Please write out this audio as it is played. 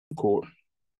Cool.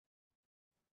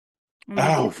 I'm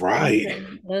about to All right.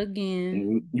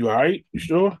 again. You all right? You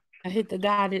sure? I hit the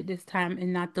guided this time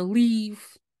and not the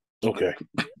leave. Okay.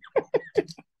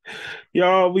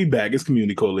 Y'all, we back. It's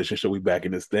Community Coalition Show. We back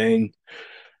in this thing.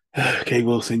 Kay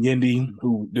Wilson Yendi,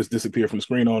 who just disappeared from the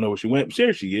screen. I don't know where she went.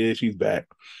 There she is. She's back.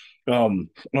 I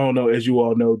don't know. As you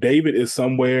all know, David is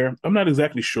somewhere. I'm not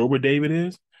exactly sure where David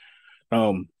is.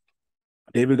 Um,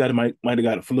 David might have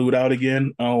got flued out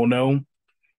again. I don't know.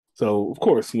 So of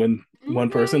course, when one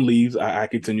person Okay. leaves, I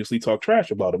continuously talk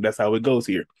trash about him. That's how it goes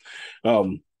here.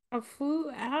 Um, I flew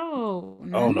out.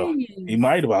 I don't know. He Nice.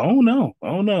 might have. I don't know. I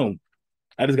don't know.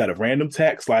 I just got a random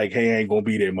text like, "Hey, I ain't gonna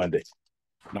be there Monday."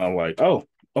 And I'm like, "Oh,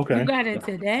 You okay." got it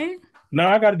today? No,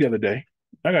 I got it the other day.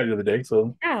 I got it the other day.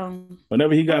 So Oh.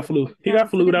 whenever Oh, he got got it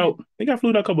flued today. out. He got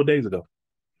flued out a couple of days ago.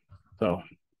 So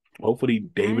hopefully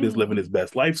David is living Nice. his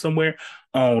best life somewhere.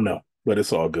 I don't know, but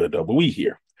it's all good though. But we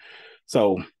here.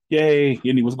 So yay,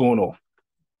 Yenny, what's going on?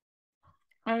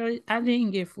 I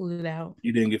didn't get flued out.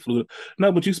 You didn't get flued.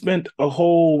 No, but you spent a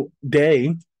whole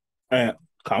day at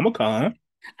Comic Con.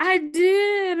 I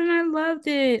did, and I loved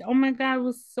it. Oh my God, it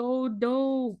was so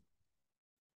dope.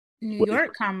 New What did,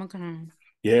 York Comic Con.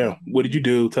 yeah, what did you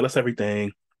do? Tell us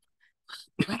everything.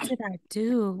 What did I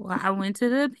do? Well, I went to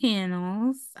the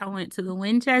panels. I went to the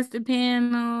Winchester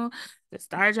panel, the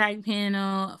Star Trek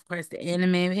panel, of course, the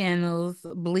anime panels,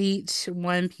 Bleach,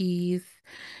 One Piece,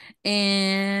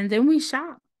 and then we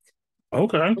shopped.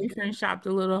 Okay, Boyfriend shopped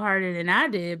a little harder than I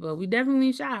did, but we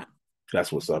definitely shopped.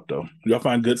 that's what's up though. Y'all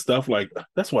find good stuff. Like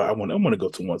that's why I want to go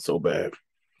to one so bad.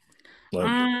 Like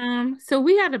So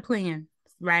we had a plan,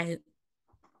 right?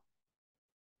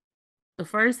 The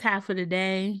first half of the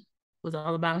day was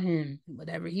all about him.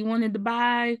 Whatever he wanted to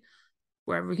buy,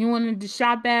 wherever he wanted to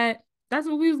shop at, that's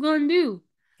what we was gonna do.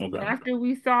 But okay, after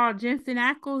we saw Jensen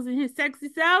Ackles and his sexy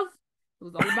self, it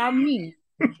was all about me.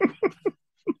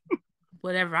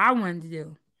 Whatever I wanted to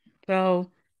do. So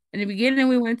in the beginning,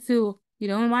 we went to you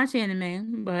don't watch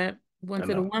anime, but I went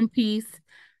to the know. One Piece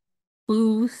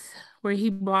booth where he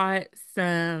bought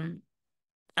some.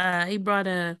 He brought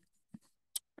a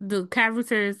the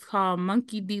character is called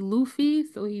Monkey D. Luffy,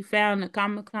 so he found a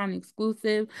Comic Con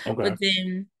exclusive. Okay. But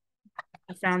then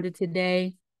I found it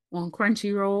today on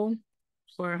Crunchyroll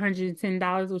for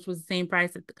 $110, which was the same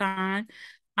price at the con.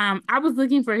 I was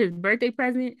looking for his birthday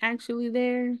present actually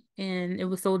there, and it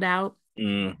was sold out.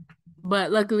 Mm,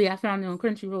 But luckily, I found it on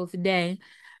Crunchyroll today.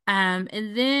 And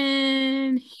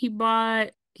then he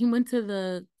went to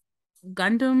the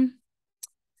Gundam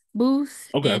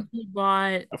booth okay. and he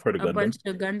bought I've heard of a Gundam. bunch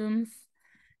of Gundams.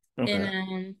 And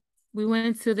Okay. we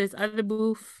went to this other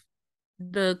booth.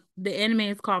 The anime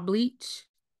is called Bleach.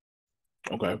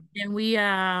 Okay. And we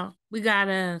got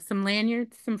some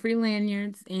lanyards, some free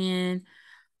lanyards, and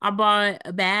I bought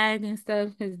a bag and stuff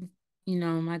because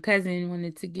my cousin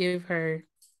wanted to give her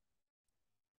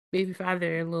baby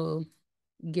father a little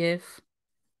gift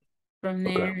from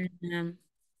Okay. there.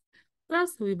 What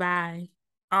else did we buy?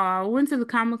 Went to the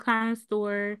Comic Con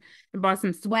store and bought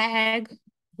some swag.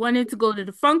 Wanted to go to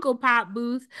the Funko Pop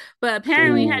booth, but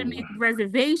apparently had to Ooh. make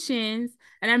reservations.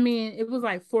 And I mean, it was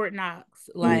like Fort Knox.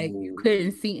 Like you Ooh.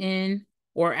 couldn't see in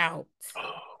or out.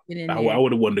 Get in I there.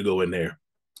 would have wanted to go in there.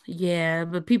 Yeah,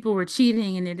 but people were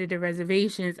cheating and they did the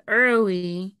reservations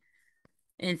early.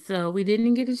 And so we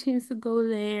didn't get a chance to go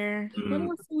there. What Mm.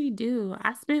 else did we do?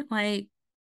 I spent like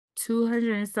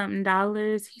 200 and something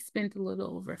dollars. He spent a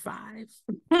little over five.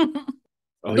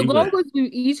 Oh, The he goal went. was we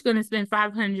each gonna spend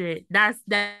 500. That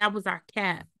was our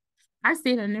cap. I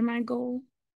stayed under my goal.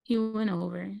 He went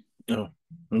over. Oh,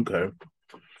 okay.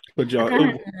 But I y'all, got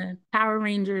him oh, a Power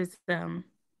Rangers. It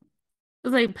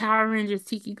was like Power Rangers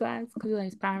tiki class because he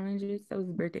likes Power Rangers. That was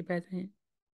his birthday present.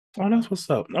 that's what's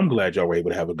up. I'm glad y'all were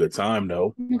able to have a good time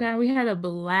though. Oh my God, we had a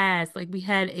blast. Like we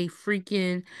had a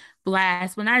freaking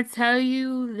blast. When I tell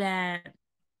you that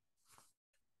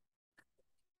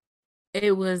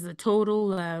it was a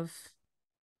total of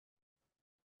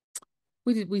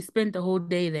we spent the whole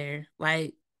day there,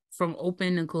 like from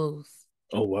open to close.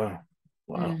 Oh wow.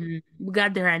 Wow. We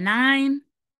got there at 9.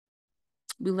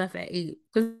 We left at 8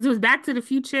 because it was Back to the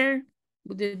Future.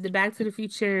 We did the Back to the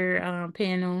Future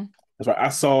panel. That's right. I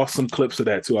saw some clips of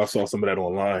that too. I saw some of that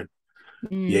online.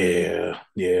 Mm, Yeah,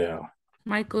 yeah.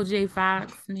 Michael J.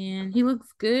 Fox, man, he looks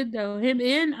good though. Him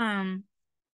and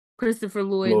Christopher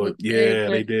Lloyd Lord, look good, yeah,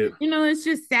 they but did. it's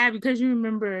just sad because you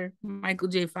remember Michael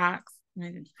J. Fox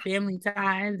and Family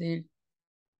Ties, and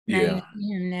now you Yeah,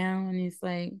 see him now, and it's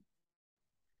like,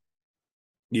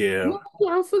 yeah. who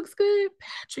else looks good?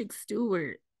 Patrick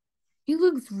Stewart. He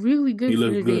looks really He good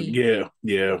for looked his good. age. Yeah,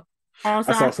 yeah.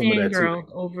 Also, I I saw some of that too.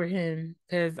 fangirled over him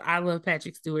because I love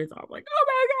Patrick Stewart. So I was like, oh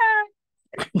my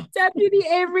God, Deputy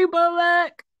Avery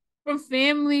Bullock from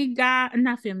Family Guy,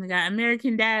 not Family Guy,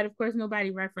 American Dad. Of course,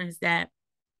 nobody referenced that.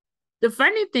 The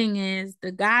funny thing is,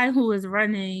 the guy who was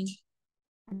running,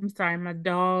 I'm sorry, my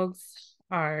dogs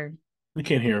are You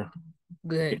can't hear him.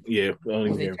 good Yeah, I don't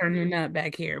even because they hear him. turning up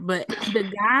back here. But the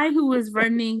guy who was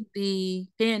running the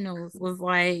panels was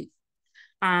like,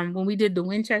 when we did the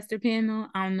Winchester panel,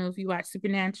 I don't know if you watch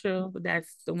Supernatural, but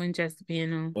that's the Winchester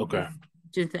panel Okay.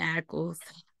 with Jensen Ackles.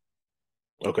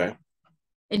 Okay.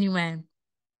 Anyway,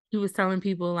 he was telling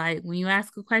people like, when you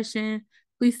ask a question,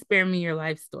 please spare me your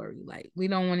life story. Like, we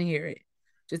don't want to hear it.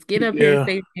 Just get up here, Yeah.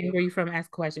 say where you from, ask a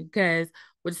question. Because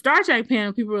with Star Trek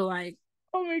panel, people were like,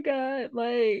 "Oh my God,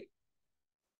 like,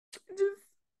 just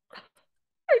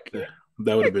I can't,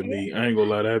 That would I have been can't, me. I ain't gonna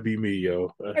lie, that'd be me,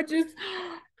 yo. I just,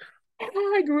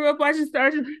 I grew up watching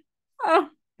Star Trek. Oh,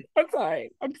 I'm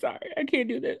sorry, I can't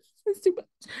do this. It's too much."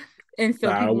 And Nah, so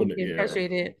I people were wouldn't. getting Yeah,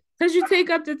 frustrated because you take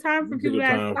up the time for take people your to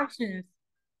ask time. questions.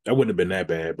 That wouldn't have been that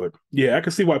bad, but yeah, I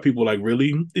can see why people like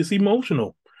really. It's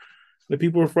emotional. The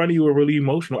people in front of you are really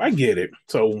emotional. I get it,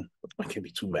 so I can't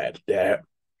be too mad at that.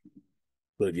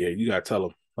 But yeah, you gotta tell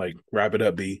them like wrap it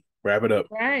up, B. Wrap it up.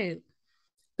 Right.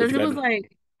 But Because you it was gotta.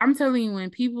 like, I'm telling you, when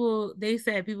people, they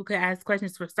said people could ask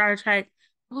questions for Star Trek,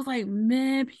 I was like,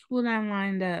 man, people not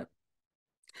lined up.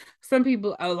 Some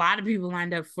people, a lot of people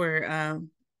lined up for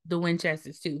the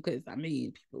Winchesters too. Because I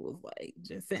mean, people was like,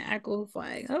 Jensen Ackles,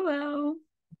 like, hello.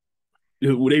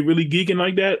 Were they really geeking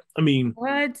like that? I mean,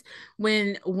 What?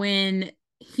 When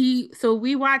so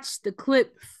we watched the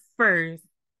clip first.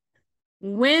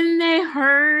 When they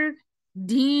heard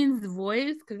Dean's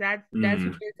voice, because that's who mm,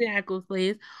 Jensen Ackles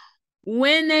plays,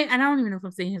 when they, and I don't even know if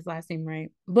I'm saying his last name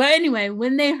right, but anyway,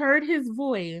 when they heard his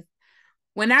voice,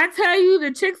 when I tell you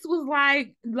the chicks was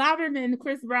like louder than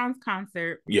Chris Brown's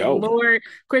concert, yo, Lord,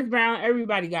 Chris Brown,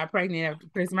 everybody got pregnant after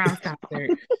Chris Brown's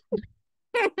concert.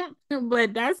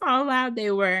 But that's how loud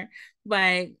they were.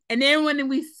 Like, and then when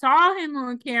we saw him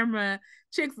on camera,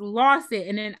 chicks lost it.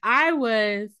 And then I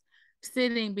was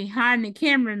sitting behind the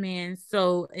cameraman.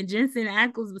 So, and Jensen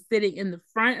Ackles was sitting in the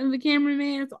front of the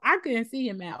cameraman. So I couldn't see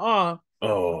him at all.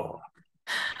 oh,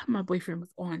 My boyfriend was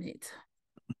on it.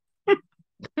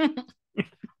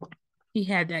 He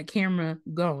had that camera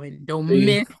going.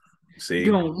 see, see,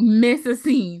 Don't miss a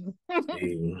scene.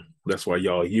 see. That's why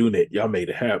y'all unit. Y'all made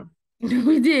it happen.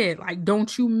 We did. Like,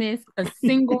 don't you miss a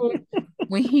single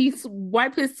when he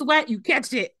wipe his sweat, you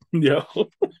catch it. Yo,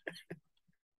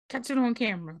 Catch it on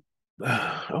camera.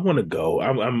 I want to go.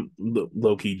 I'm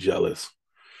low key jealous.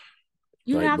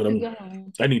 You Like, have but to I'm. go.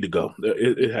 I need to go.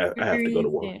 I have to go to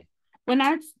work. When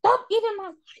I stop eating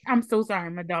my, I'm so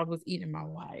sorry. My dog was eating my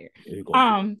wire. You're gonna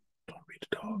be. Um, Don't be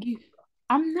the dog.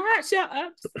 I'm not. Shut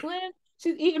up, Slim.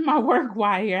 She's eating my work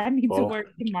wire. I need to Call, work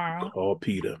tomorrow. call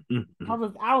Peter. I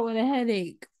was out with a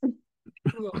headache.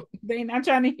 They not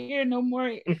trying to hear no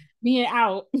more being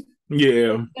out.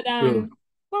 Yeah. But Uh,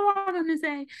 what was I gonna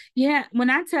say? Yeah, when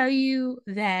I tell you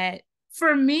that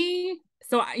for me,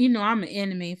 so you know, I'm an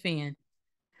anime fan,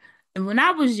 and when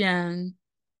I was young,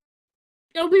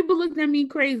 you know, people looked at me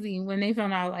crazy when they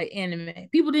found out like anime.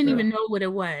 People didn't yeah. even know what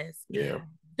it was. Yeah.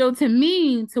 So to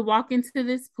me, to walk into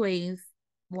this place,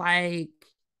 like,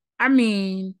 I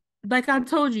mean, like I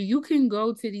told you, you can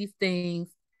go to these things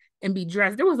and be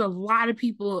dressed. There was a lot of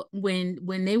people when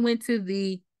they went to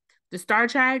the Star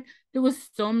Trek. There was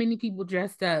so many people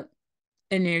dressed up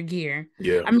in their gear.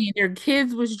 Yeah. I mean, their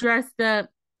kids was dressed up.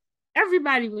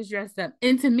 Everybody was dressed up.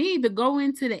 And to me, to go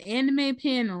into the anime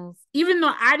panels, even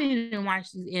though I didn't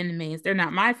watch these animes, they're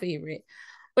not my favorite.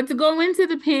 But to go into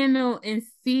the panel and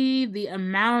see the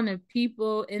amount of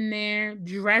people in there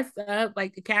dressed up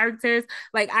like the characters,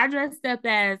 like I dressed up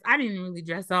as, I didn't really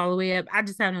dress all the way up. I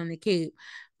just had on the cape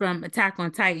from Attack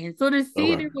on Titan. So to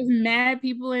see Okay. there was mad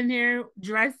people in there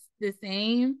dressed the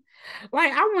same,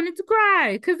 like I wanted to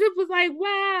cry because it was like,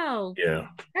 wow, Yeah.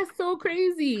 that's so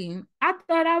crazy. I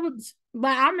thought I would, but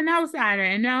I'm an outsider,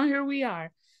 and now here we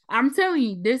are. I'm telling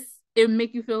you, this it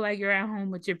make you feel like you're at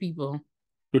home with your people.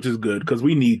 Which is good because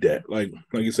we need that. Like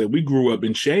you said, we grew up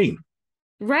in shame.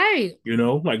 Right.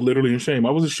 Like literally in shame.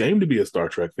 I was ashamed to be a Star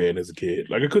Trek fan as a kid.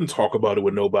 Like I couldn't talk about it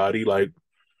with nobody. Like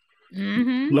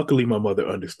Mm-hmm. luckily my mother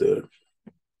understood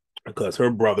because her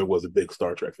brother was a big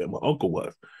Star Trek fan. My uncle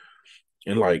was.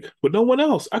 And like, but no one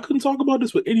else. I couldn't talk about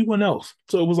this with anyone else.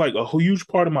 So it was like a huge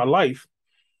part of my life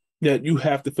that you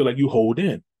have to feel like you hold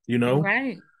in.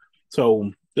 Right.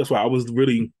 So that's why I was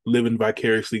really living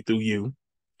vicariously through you.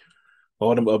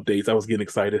 all them updates. I was getting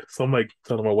excited. So I'm like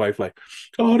telling my wife, like,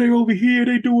 oh, they're over here,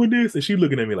 they doing this. And she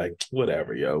looking at me like,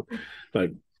 whatever, yo.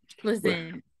 Like, well,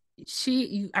 Listen,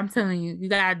 I'm telling you, you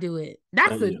gotta do it.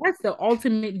 That's the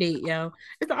ultimate date, yo.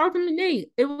 It's the ultimate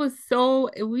date.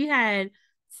 We had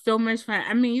so much fun.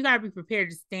 I mean, you gotta be prepared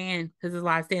to stand because there's a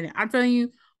lot of standing. I'm telling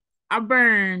you, I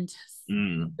burned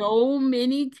mm, so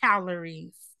many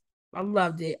calories. I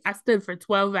loved it. I stood for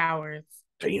 12 hours.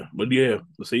 damn. But yeah,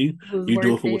 see, It was you do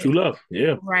worth it for what you it. love.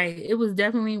 Yeah. Right. It was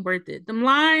definitely worth it. Them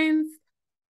lines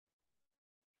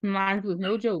was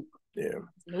no joke. Yeah.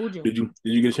 No joke. Did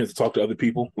you get a chance to talk to other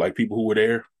people, like people who were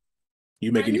there?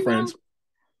 You make any You know, friends?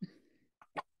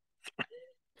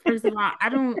 first of all, I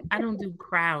don't do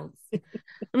crowds. Let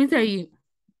me tell you,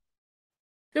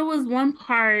 there was one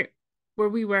part where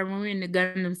when we were in the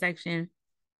Gundam section.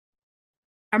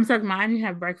 I'm talking about I didn't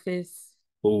have breakfast.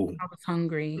 Oh, I was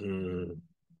hungry mm,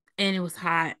 and it was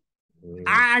hot. mm.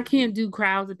 I can't do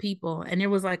crowds of people. And there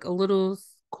was like a little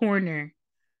corner.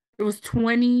 There was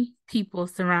 20 people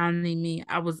surrounding me.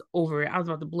 I was over it. I was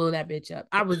about to blow that bitch up.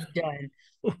 I was done.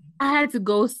 I had to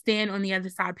go stand on the other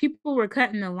side. People were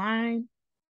cutting the line.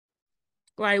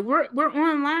 Like we're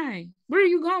on line. Where are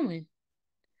you going?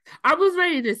 I was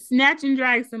ready to snatch and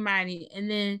drag somebody, and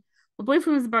then my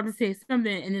boyfriend was about to say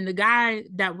something, and then the guy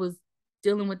that was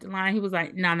dealing with the line, he was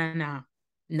like, "No, no, no,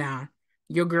 nah,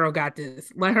 your girl got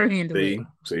this. Let her handle it."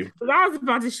 See. But I was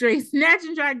about to straight snatch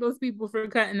and drag those people for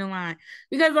cutting the line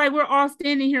because, like, we're all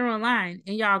standing here on line,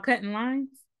 and y'all cutting lines.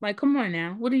 Like, come on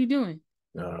now, what are you doing?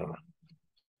 Uh,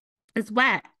 It's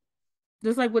whack.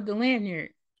 Just like with the lanyard,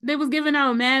 they was giving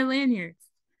out mad lanyards.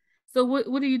 So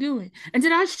what are you doing? And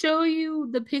did I show you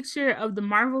the picture of the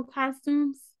Marvel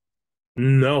costumes?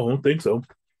 no, I don't think so.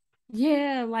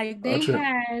 Yeah, like I'll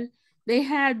check. they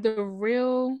had the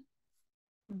real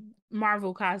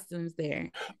Marvel costumes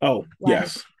there. Oh, Like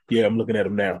yes. Yeah, I'm looking at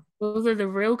them now. those are the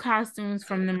real costumes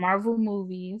from the Marvel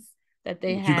movies that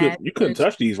they But you could had, you couldn't which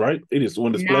touch these, right? It is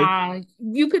on display. nah,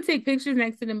 you could take pictures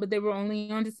next to them, but they were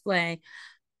only on display.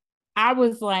 I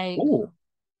was like, Oh,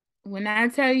 when I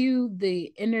tell you the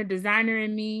inner designer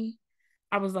in me,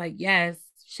 I was like, yes,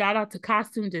 shout out to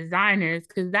costume designers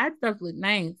because that stuff looked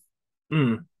nice.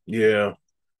 yeah,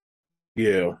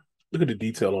 yeah. Look at the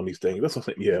detail on these things. That's what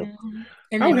I'm saying. Yeah, Mhm.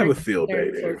 And I would then have her a sister, field day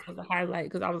of course, there. was a highlight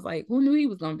because I was like, who knew he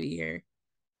was gonna be here?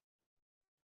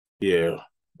 Yeah,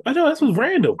 I know this was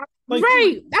random. Like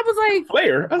Right. I was like,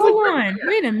 Flair. I was like, hold on,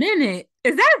 wait a minute.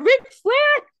 Is that Ric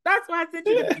Flair? That's why I sent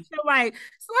you the yeah. picture. Like,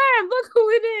 Slam, look who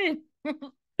it is.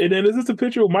 And then is this a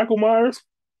picture of Michael Myers?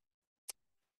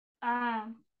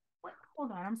 um,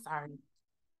 hold on, I'm sorry.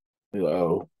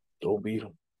 Oh, don't beat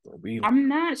him. Don't beat him. I'm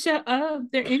not shut up.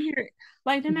 They're in here.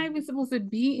 Like they're not even supposed to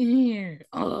be in here.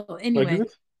 Oh, Like is anyway.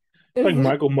 this like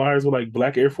Michael Myers with like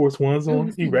black Air Force Ones It on?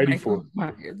 was He ready for Michael it.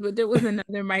 Myers, but there was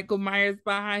another Michael Myers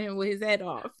behind him with his head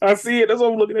off. I see it. That's why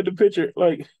I'm looking at the picture.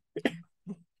 Like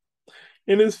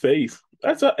in his face.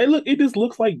 It just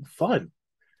looks like fun.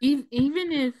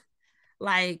 Even if,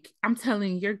 like, I'm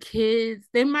telling your kids,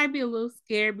 they might be a little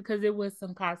scared because there was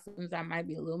some costumes that might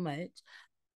be a little much,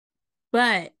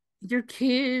 but your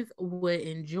kids would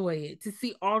enjoy it. To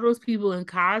see all those people in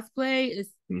cosplay is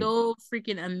Mm. so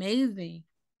freaking amazing.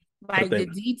 I Like the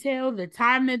think, detail, the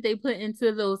time that they put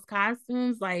into those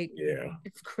costumes, like yeah.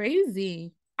 it's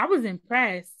crazy. I was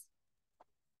impressed.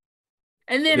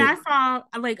 And I then think,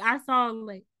 I saw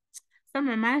like some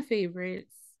of my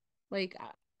favorites. Like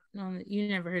no, you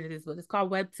never heard of this, but it's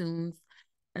called Webtoons.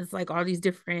 It's like all these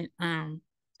different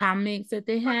comics that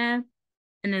they have.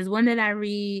 And there's one that I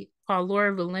read called Lore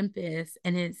of Olympus,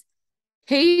 and it's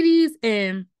Hades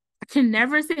and I can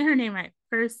never say her name right.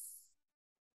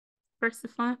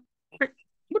 Persephone.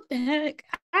 What the heck?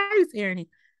 How do you say her name?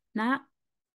 Not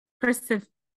Persephone.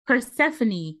 That's how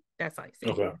you say it.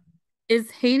 okay. It's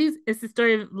Hades. It's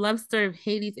the love story of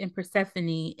Hades and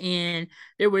Persephone, and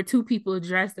there were two people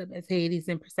dressed up as Hades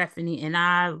and Persephone, and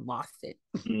I lost it.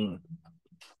 Mm.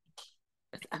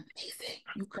 It's amazing.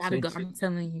 You gotta See, go. see. I'm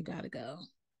telling you, you gotta go.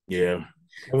 Yeah.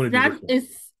 I want to do That this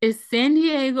one. is San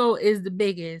Diego is the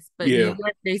biggest, but New Yeah.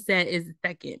 York they said is the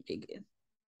second biggest.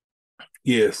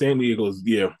 Yeah. San Diego's,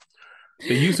 yeah.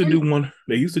 They used to do And one.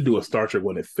 They used to do a Star Trek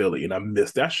one in Philly, and I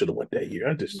missed. I should have went that year.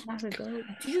 you gotta go.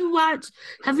 Did you watch?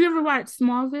 Have you ever watched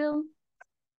Smallville?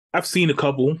 I've seen a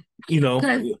couple. You know.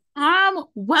 Because Tom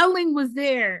Welling was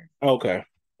there. Okay.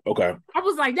 Okay. I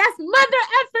was like, that's mother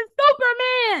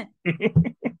effing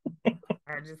Superman.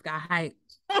 I just got hyped.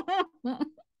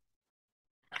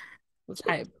 was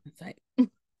hyped. It's like,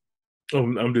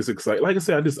 I'm just excited. Like I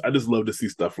said, I just love to see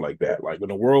stuff like that. Like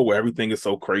in a world where everything is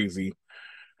so crazy,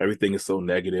 everything is so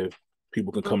negative,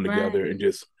 people can come together and right.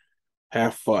 just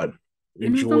have fun,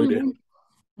 And it's enjoy it.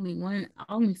 only one. I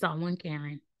only saw one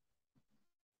Karen.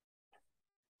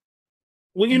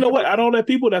 Well, you And know what? I don't let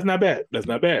people. That's not bad. That's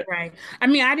not bad. right. I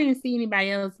mean, I didn't see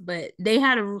anybody else, but they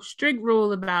had a strict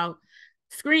rule about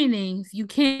screenings. You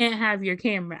can't have your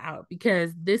camera out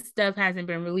because this stuff hasn't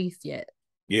been released yet.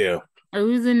 Yeah. I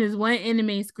was in this one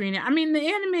anime screening. I mean, the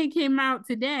anime came out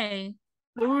today,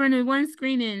 but we were in this one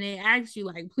screening and they asked you,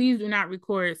 like, please do not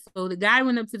record. So the guy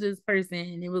went up to this person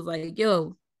and it was like,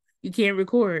 yo, you can't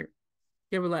record.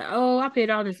 They were like, oh, I paid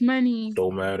all this money.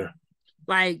 Don't matter.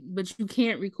 Like, but you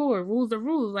can't record. Rules are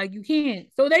rules. Like, you can't.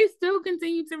 So they still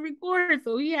continue to record.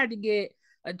 So he had to get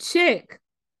a chick.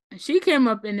 And she came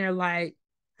up in there like,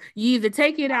 you either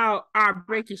take it out or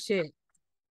break your shit.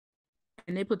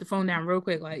 And they put the phone down real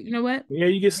quick, like, you know what? Yeah,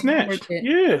 you get Not worth snatched. it.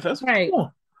 Yeah, that's come Right.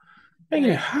 on. Making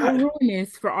it Like, don't hot. ruin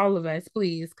this for all of us,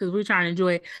 please, because we're trying to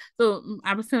enjoy it. So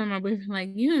I was telling my boyfriend, like,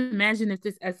 you imagine if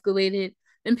this escalated,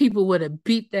 then people would have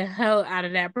beat the hell out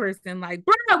of that person. Like,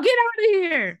 bro, get out of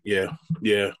here. Yeah,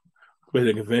 yeah. But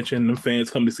the convention, the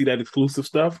fans come to see that exclusive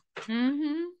stuff.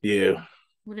 Mm-hmm. Yeah,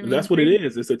 Would have been that's what it crazy.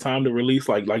 is. It's a time to release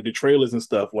like the trailers and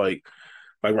stuff. Like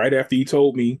right after you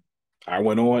told me, I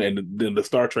went on and then the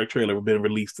Star Trek trailer had been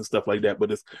released and stuff like that.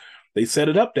 But it's they set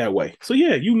it up that way. So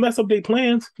yeah, you mess up their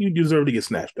plans, you deserve to get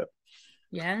snatched up.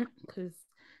 Yeah, because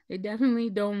they definitely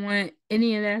don't want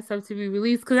any of that stuff to be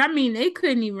released. Because I mean, they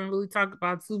couldn't even really talk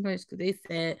about too much because they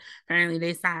said apparently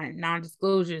they signed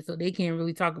non-disclosure, so they can't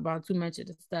really talk about too much of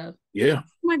the stuff. Yeah, Oh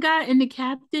my God, and the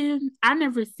captain, I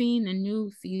never seen a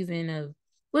new season of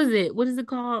what is it? What is it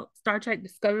called? Star Trek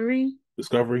Discovery?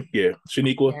 Discovery. Yeah,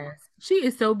 Shaniqua. Yes. She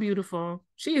is so beautiful.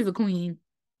 She is a queen.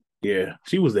 Yeah,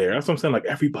 she was there. That's what I'm saying. Like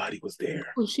everybody was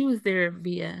there. Well, she was there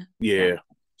via Skype. Yeah.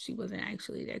 She wasn't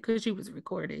actually there because she was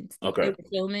recording still. They Okay. were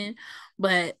filming,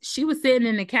 but she was sitting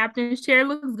in the captain's chair.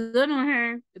 Looks good on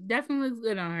her. It definitely looks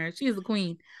good on her. She is a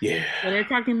queen. Yeah. So they're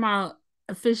talking about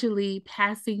officially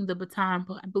passing the baton.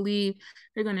 I believe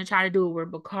they're going to try to do it where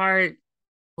Picard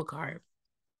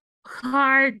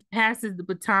passes the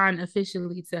baton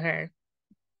officially to her.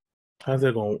 How's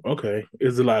that going? Okay.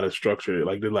 There's a lot of structure.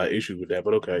 Like there's a lot of issues with that,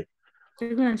 but okay.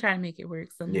 They're going to try to make it work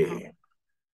somehow. Yeah.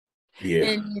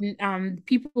 Yeah. And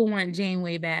people want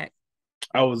Janeway back.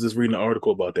 I was just reading an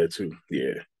article about that too.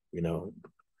 Yeah. You know,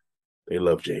 they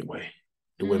love Janeway.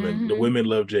 The Mm-hmm. women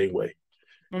love Janeway.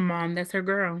 My mom, that's her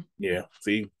girl. Yeah.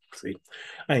 See.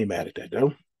 I ain't mad at that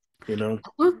though. You know. I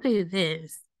will say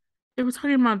this. They were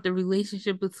talking about the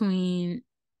relationship between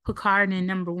Picard and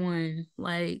number one.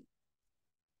 Like,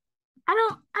 I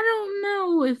don't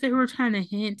know if they were trying to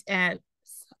hint at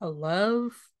a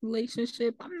love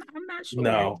relationship. I'm not sure.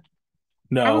 No.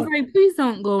 I was No. like, please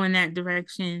don't go in that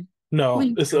direction. No.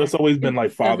 Please It's don't. always been It like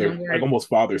just father, doesn't like work. almost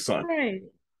father son. Right.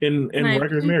 In Like,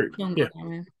 regular please marriage. don't go Yeah.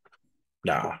 there.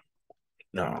 Nah.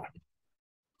 No.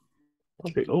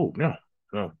 Okay. Oh no.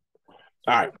 No. All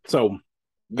right. So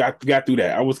got through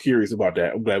that. I was curious about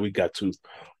that. I'm glad we got to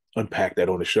unpack that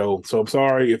on the show. So I'm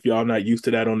sorry if y'all not used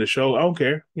to that on the show. I don't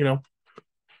care. You know,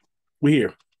 we're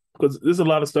here because there's a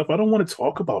lot of stuff I don't want to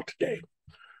talk about today.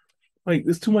 Like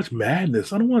there's too much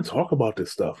madness. I don't want to talk about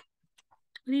this stuff.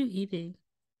 What are you eating?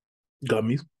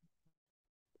 Gummies.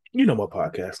 You know my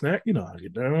podcast snack. You know how I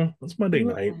get down. It's Monday You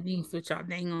night. need to switch y'all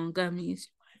dang on gummies.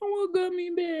 I want gummy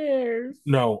bears.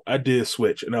 No, I did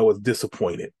switch and I was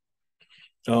disappointed.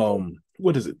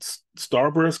 What is it?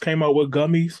 Starburst came out with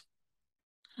gummies.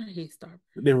 I hate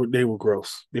Starbucks. They were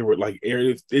gross. They were like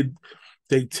air.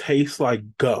 They taste like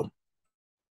gum.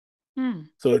 Hmm.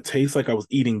 So it tastes like I was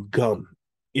eating gum.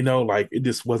 You know, like it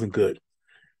just wasn't good.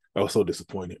 I was so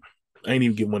disappointed. I didn't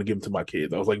even want to give them to my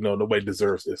kids. I was like, no, nobody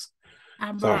deserves this. I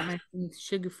So bought my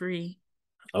sugar free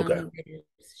okay, gummy bears.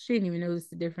 She didn't even notice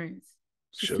the difference.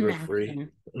 She sugar smashed free.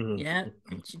 them. Mm-hmm. Yeah,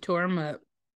 she tore them up.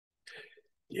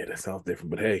 Yeah, that sounds different,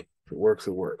 but hey, if it works,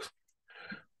 it works.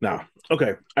 Now,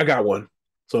 okay, I got one.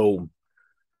 So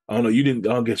I don't know. You didn't.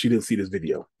 I don't guess you didn't see this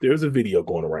video. There's a video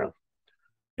going around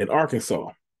in Arkansas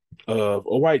of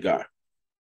a white guy,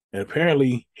 and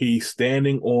apparently he's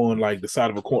standing on like the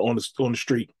side of a corner on the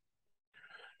street,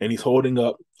 and he's holding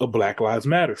up a Black Lives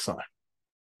Matter sign.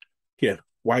 Yeah,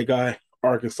 white guy,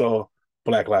 Arkansas,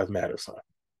 Black Lives Matter sign.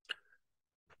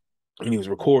 And he was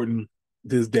recording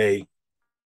this day,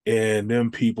 and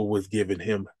them people was giving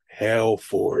him hell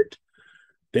for it.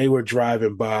 They were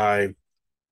driving by,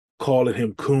 calling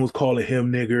him coons, calling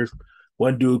him niggers.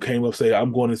 One dude came up saying,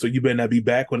 "I'm going to, so you better not be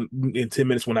back in 10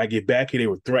 minutes when I get back here." They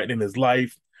were threatening his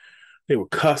life. They were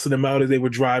cussing him out as they were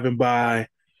driving by.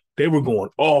 They were going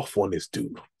off on this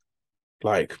dude.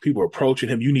 Like people were approaching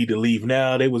him, "You need to leave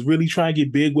now." They was really trying to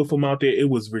get big with him out there. It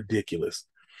was ridiculous.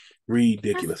 That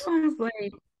Ridiculous. sounds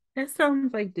like that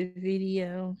sounds like the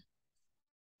video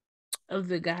of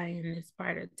the guy in this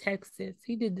part of Texas.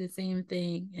 He did the same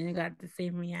thing and it got the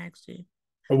same reaction.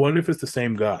 I wonder if it's the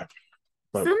same guy.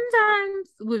 But Sometimes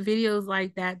with videos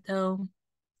like that, though,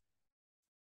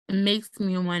 it makes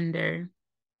me wonder,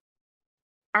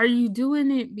 are you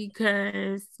doing it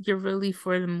because you're really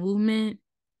for the movement?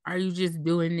 Are you just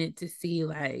doing it to see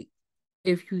like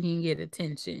if you can get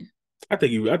attention? I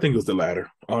think it was the latter.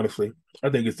 Honestly, I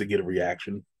think it's to get a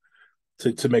reaction,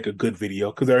 to make a good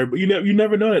video because you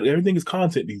never know it. Everything is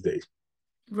content these days.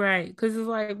 Right. Because it's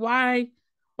like, why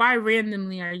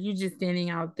randomly are you just standing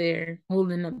out there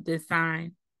holding up this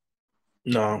sign?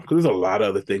 No, because there's a lot of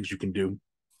other things you can do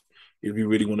if you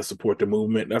really want to support the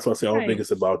movement. That's why I say I don't think Right.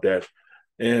 it's about that.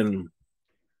 And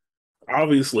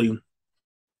obviously,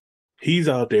 he's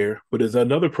out there, but there's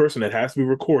another person that has to be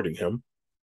recording him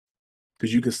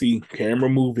because you can see camera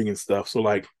moving and stuff. So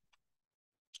like,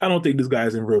 I don't think this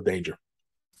guy's in real danger.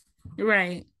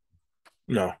 Right.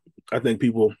 No, I think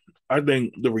people. I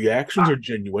think the reactions are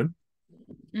genuine.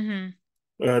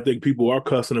 Mm-hmm. I think people are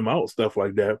cussing him out, stuff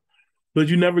like that. But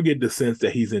you never get the sense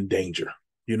that he's in danger.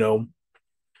 You know,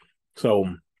 so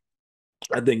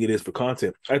I think it is for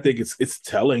content. I think it's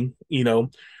telling. I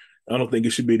don't think it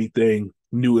should be anything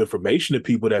new information to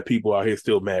people that people out here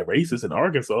still mad racist in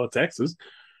Arkansas, Texas.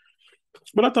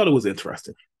 But I thought it was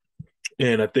interesting.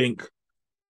 And I think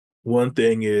one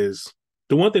thing is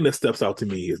the one thing that steps out to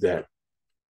me is that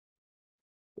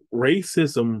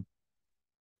racism,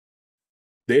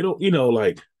 they don't,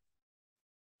 like,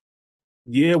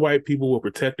 yeah, white people will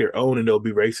protect their own and they'll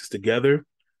be racist together.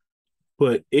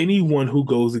 But anyone who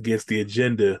goes against the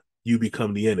agenda, you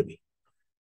become the enemy.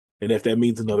 And if that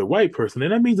means another white person, then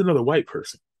that means another white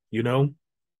person, you know?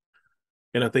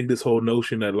 And I think this whole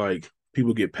notion that like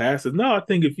people get past it. No, I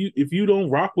think if you don't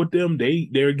rock with them,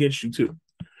 they're against you too.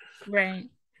 Right.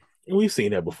 And we've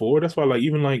seen that before. That's why like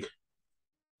even like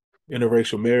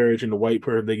interracial marriage and the white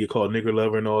person they get called nigger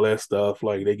lover and all that stuff.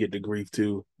 Like they get the grief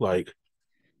too. Like,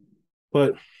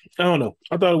 but I don't know.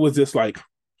 I thought it was just like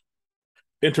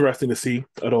interesting to see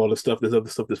at all the stuff. There's other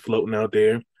stuff that's floating out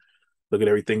there. Look at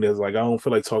everything that's like I don't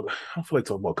feel like talking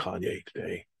about Kanye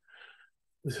today.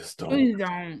 I just don't. Please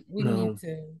don't. We need No.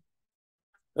 to.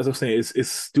 As I'm saying,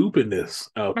 it's stupidness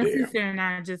out My there. sister and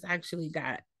I just actually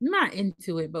got not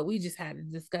into it, but we just had a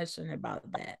discussion about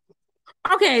that.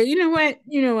 Okay, you know what?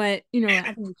 You know what? You know what?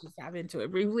 I think we should dive into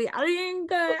it briefly. I mean,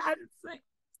 good. I just like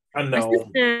I my know.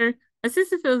 sister. My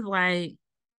sister feels like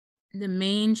the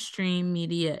mainstream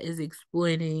media is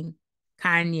exploiting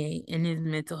Kanye and his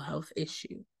mental health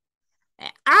issue.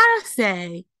 I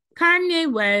say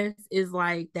Kanye West is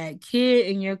like that kid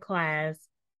in your class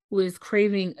who is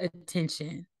craving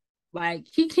attention. Like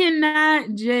he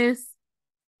cannot just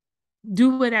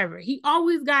do whatever. He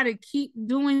always got to keep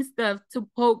doing stuff to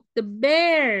poke the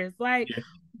bears. Like, Yeah,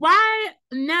 why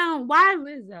now? Why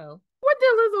Lizzo? What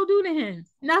did Lizzo do to him?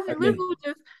 I Nothing. think Lizzo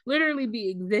just literally be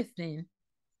existing.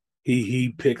 he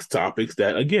picks topics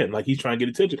that again, like he's trying to get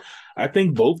attention. I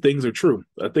think both things are true.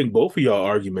 I think both of y'all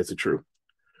arguments are true.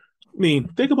 I mean,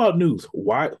 think about news.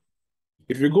 Why,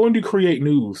 if you're going to create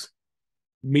news,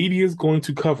 media is going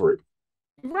to cover it.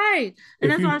 Right. And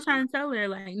If that's what I you, was trying to tell her.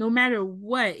 Like, no matter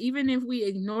what, even if we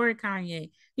ignore Kanye,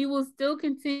 he will still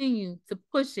continue to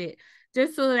push it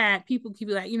just so that people can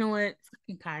be like, you know what?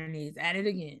 Kanye's at it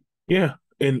again. yeah,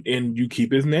 and you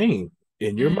keep his name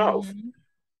in your mouth. Mm-hmm.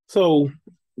 So,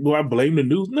 do I blame the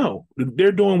news? No,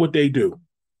 they're doing what they do.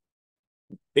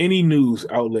 Any news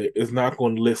outlet is not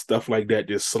going to let stuff like that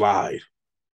just slide.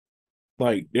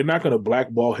 Like they're not going to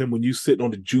blackball him when you sitting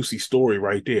on the juicy story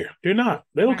right there. They're not.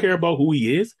 They don't care Right. about who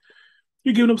he is.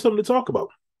 You're giving them something to talk about.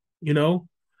 You know.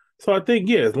 So I think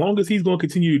yeah, as long as he's going to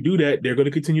continue to do that, they're going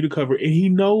to continue to cover, it, and he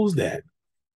knows that.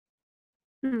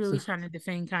 I'm So, really trying to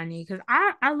defend Kanye because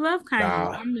I love Kanye.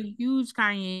 nah, I'm a huge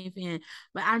Kanye fan,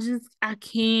 but I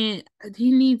can't.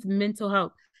 He needs mental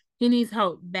help. He needs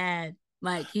help bad.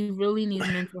 Like he really needs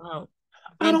mental help.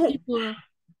 I And don't.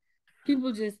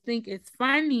 people just think it's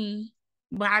funny,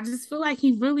 but I just feel like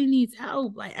he really needs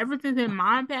help. Like everything in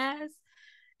my past,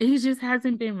 he just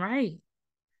hasn't been right.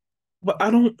 But I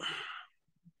don't.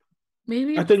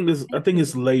 Maybe I it's think this. I think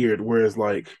it's layered. Whereas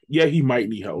like, yeah, he might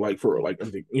need help. Like for like, I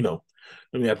think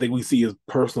I mean, I think we see his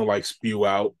personal life spew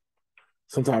out,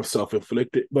 sometimes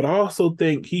self-inflicted. But I also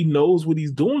think he knows what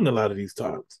he's doing a lot of these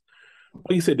times.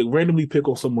 Like you said, to randomly pick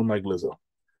on someone like Lizzo,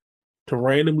 to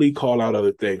randomly call out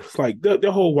other things, like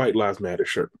the whole White Lives Matter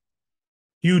shirt.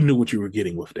 You knew what you were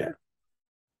getting with that,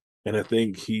 and I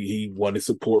think he wanted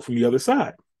support from the other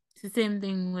side. It's the same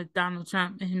thing with Donald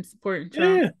Trump and him supporting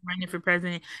Trump Yeah. running for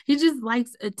president. He just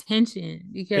likes attention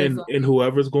because And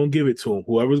whoever's gonna give it to him,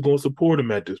 whoever's gonna support him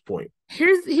at this point.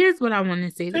 here's what I want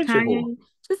to say to Attention whore.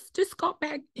 Kanye. Just go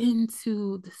back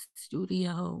into the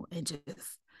studio and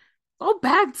just go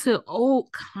back to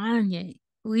old Kanye.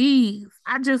 Please.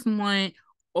 I just want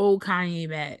old Kanye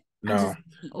back. I No. just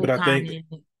want But old Kanye.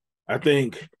 I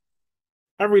think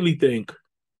I really think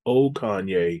old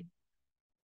Kanye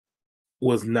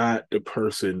was not the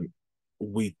person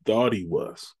we thought he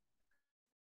was.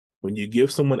 When you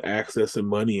give someone access and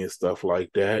money and stuff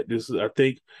like that, this is I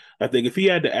think if he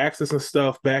had the access and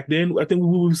stuff back then, I think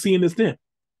we would be seeing this then.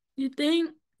 You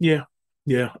think? Yeah.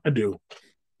 Yeah, I do.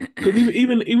 Because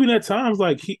even at times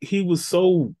like he was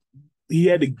so he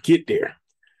had to get there.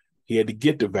 He had to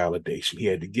get the validation. He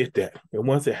had to get that. And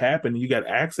once it happened, you got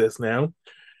access now.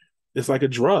 It's like a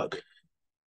drug.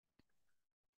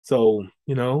 So,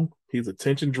 he's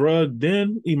attention drug.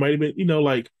 Then he might have been,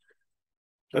 like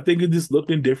I think it just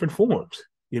looked in different forms,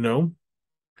 you know.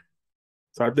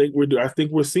 So I think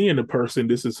we're seeing the person.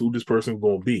 This is who this person's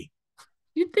going to be.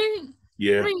 You think? I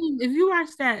Yeah, mean, if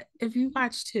you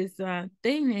watched his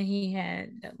thing that he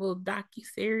had, that little docu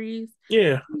series,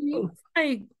 yeah. it's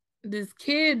like this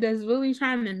kid that's really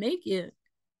trying to make it.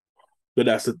 But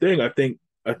that's the thing. I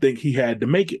think he had to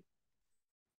make it.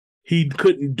 He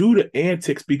couldn't do the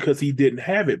antics because he didn't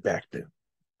have it back then.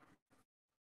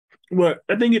 But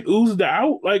I think it oozed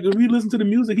out. Like if you listen to the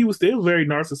music, he was still very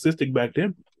narcissistic back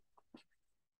then.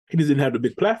 He just didn't have the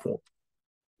big platform.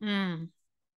 Mm.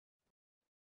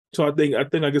 So like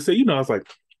I said, I was like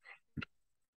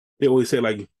they always say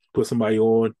like put somebody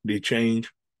on, they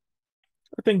change.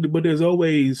 I think, but there's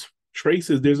always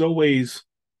traces. There's always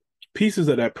pieces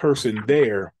of that person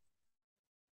there.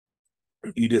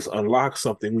 You just unlock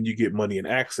something when you get money and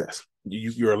access.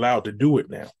 You're allowed to do it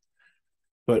now.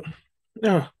 But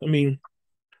no, I mean,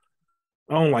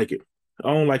 I don't like it.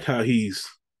 I don't like how he's.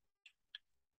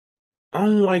 I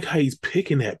don't like how he's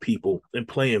picking at people and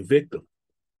playing victim.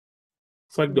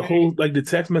 It's like the Right. whole like the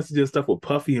text messages stuff with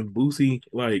Puffy and Boosie,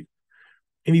 like,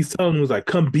 and he's telling him was like,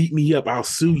 "Come beat me up, I'll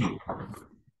sue you."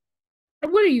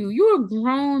 What are you? You're a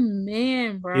grown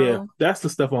man, Yeah, bro. that's the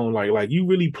stuff I don't like. Like you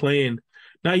really playing.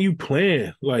 Now you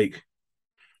playing like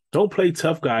don't play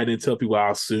tough guy and then tell people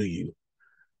I'll sue you.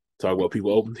 Talk about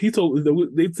people open. He told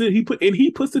they said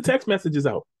he puts the text messages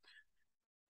out.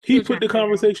 He Still put trying the to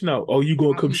figure out conversation out. Oh, you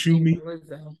gonna how come he shoot came for me?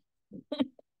 Lizzo.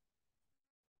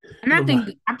 And And I'm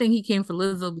like, I think he came for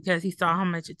Lizzo because he saw how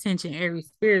much attention Aries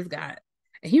Spears got.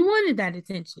 And he wanted that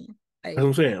attention. that's what I'm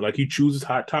Like, saying. Like he chooses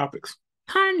hot topics.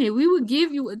 Kanye, we would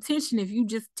give you attention if you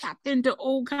just tapped into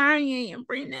old Kanye and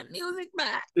bring that music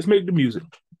back. Just make the music.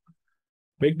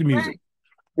 Make the music. Right.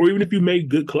 Or even if you make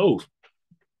good clothes.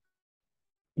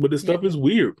 But the Yeah, stuff but is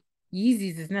weird.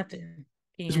 Yeezys is nothing.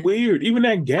 It's And weird. Even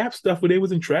that Gap stuff where they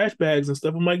was in trash bags and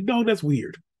stuff. I'm like, no, that's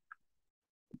weird.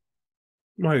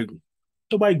 I'm like,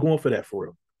 nobody going for that for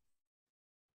real.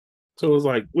 So it's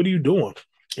like, what are you doing?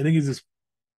 I think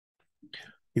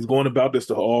he's going about this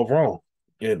to all wrong.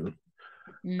 And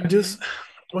I mm-hmm. just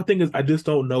my thing is I just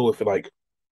don't know if like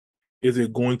is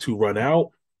it going to run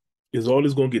out? Is all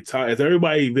this going to get tired? Is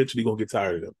everybody eventually going to get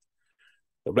tired of them?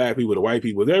 The black people, the white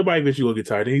people, is everybody eventually going to get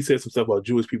tired? And he said some stuff about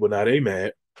Jewish people. Now they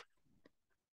mad.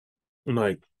 I'm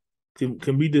like,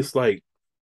 can we just like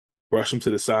brush them to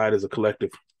the side as a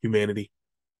collective humanity?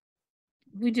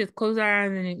 We just close our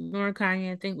eyes and ignore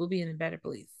Kanye, I think we'll be in a better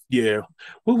place. Yeah.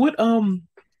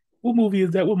 What movie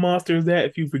is that? What monster is that?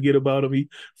 If you forget about him,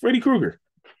 Freddy Krueger.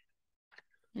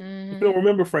 If you Mm-hmm. don't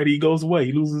remember Freddy, he goes away.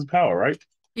 He loses his power, right?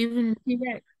 Even a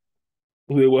T-Rex,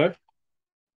 Wait, what?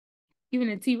 even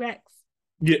a T-Rex.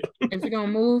 Yeah. If you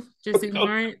don't move, just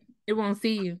ignore it. It won't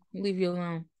see you. Leave you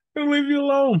alone. Leave you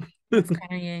alone. That's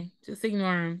Kanye. Just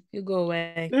ignore him. He'll go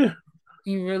away. Yeah.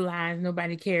 You realize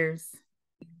nobody cares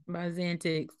about his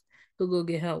antics. He'll go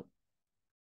get help.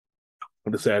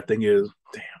 The sad thing is,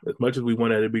 damn, as much as we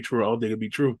want that to be true, I don't think it'd be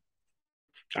true.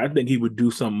 I think he would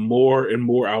do something more and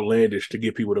more outlandish to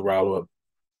get people to rile up.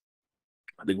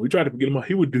 I think we tried to get him.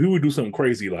 He would do something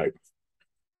crazy like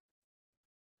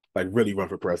really run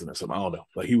for president or something. I don't know.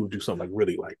 Like he would do something like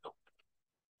really like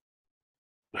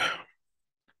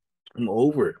I'm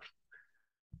over it.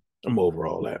 I'm over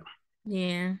all that.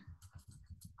 Yeah.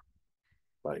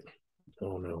 Like I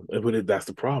don't know. That's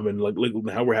the problem. And like look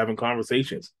how we're having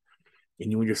conversations, and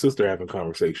you and your sister having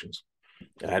conversations.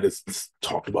 And I just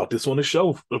talked about this on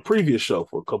the previous show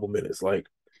for a couple minutes. Like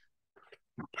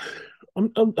I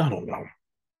don't know.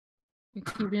 You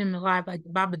keep him alive like the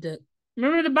Babadook.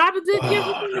 Remember the Babadook? You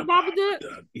ever Oh, seen the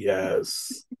Babadook?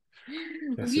 yes.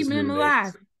 That's We his keep new him name.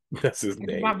 alive. That's his Like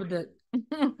name. Baba Duck.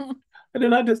 And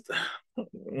then I just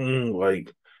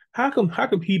like, how come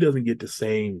he doesn't get the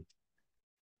same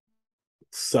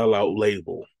sellout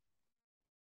label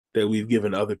that we've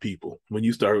given other people? When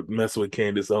you start messing with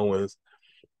Candace Owens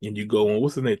and you go on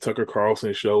what's his name, Tucker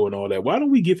Carlson show and all that, why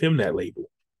don't we give him that label?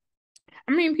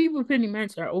 I mean, people pretty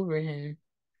much are over him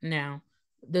now.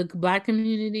 The black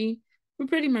community, we're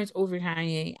pretty much over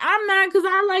Kanye. I'm not because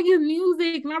I like his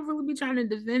music and I really be trying to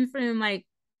defend for him. Like,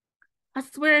 I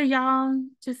swear, y'all,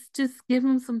 just give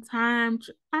him some time.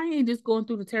 I ain't just going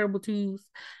through the terrible twos.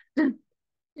 He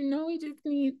just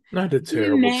Not the need a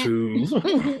terrible nap. twos.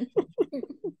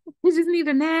 He just need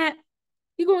a nap.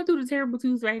 He going through the terrible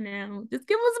twos right now. Just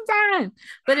give him some time.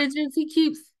 But it just he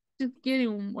keeps just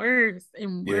getting worse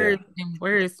and Yeah, worse and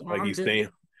worse. So like I'm just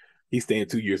he's staying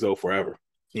 2 years old forever.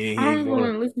 I He don't ain't even want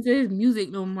gonna. to listen to his music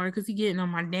no more because he getting on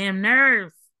my damn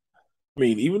nerves. I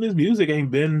mean, even his music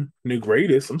ain't been the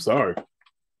greatest. I'm sorry.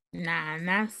 Nah,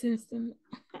 not since the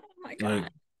oh my Like, god.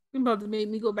 You about to make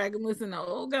me go back and listen to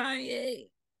old Kanye.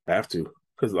 have to,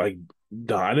 because like,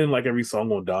 I didn't like every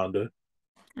song on Donda.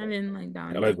 I didn't like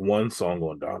I like Donda. one song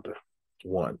on Donda,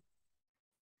 one,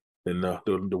 and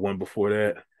the one before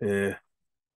that, yeah.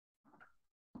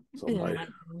 So I'm Didn't like,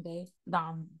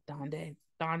 like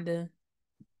Donda.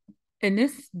 And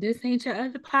this ain't your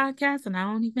other podcast, and I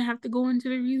don't even have to go into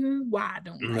the reasons why I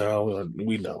don't like it. no,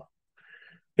 we know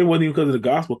it wasn't even because of the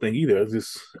gospel thing either. It's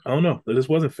just I don't know. I just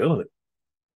wasn't feeling it.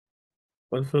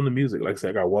 Wasn't feeling the music. Like I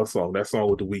said, I got one song. That song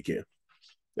with the weekend.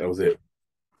 That was it.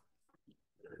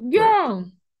 But Yo,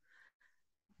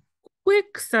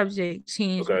 quick subject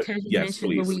change okay, because you yes,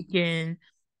 mentioned the please. weekend.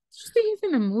 Did you see he's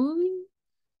in a movie?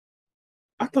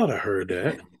 I thought I heard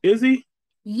that. Is he?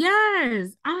 Yes.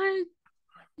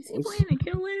 Is he Let's playing a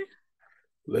killer?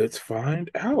 let's find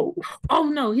out. Oh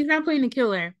no, he's not playing a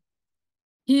killer.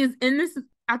 He is in this.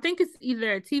 I think it's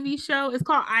either a TV show. It's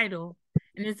called Idol,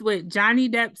 and it's with Johnny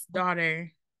Depp's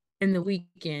daughter in the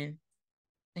weekend.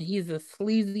 And he's a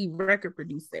sleazy record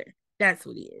producer. That's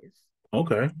what he is.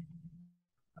 Okay.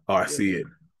 Oh, I see Yeah. it.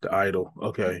 The Idol. I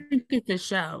Okay. think it's a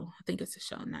show. I think it's a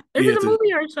show now. Is Yeah, it a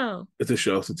movie or a show? it's a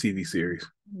show. It's a TV series.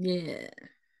 Yeah.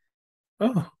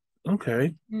 Oh,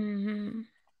 okay. Mm-hmm.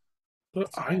 The So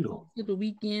that's Idol. for the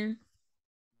weekend.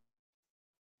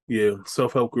 Yeah,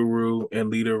 self-help guru and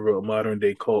leader of a modern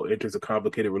day cult enters a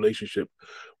complicated relationship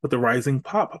with a rising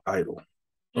pop idol.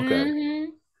 Okay.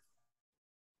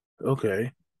 Mm-hmm.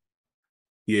 Okay.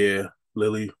 Yeah,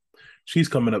 Lily. She's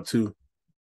coming up too.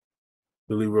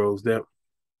 Lily Rose Depp.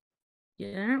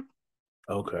 Yeah.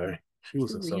 Okay. She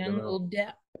was in She's a young something else. little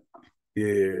Depp.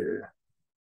 Yeah.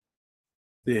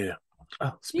 Yeah. Oh,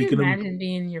 Can you speaking of, imagine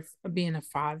being a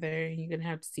father? You're gonna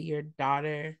have to see your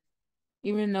daughter,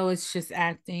 even though it's just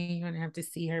acting. You're gonna have to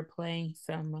see her playing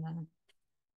some.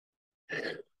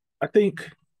 I think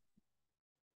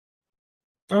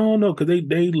I don't know because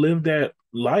they live that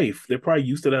life. They're probably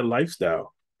used to that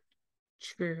lifestyle,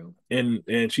 True. and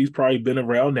she's probably been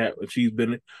around that. She's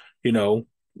been, you know,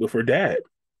 with her dad.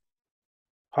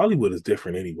 Hollywood is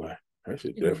different anyway. That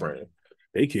shit It's different.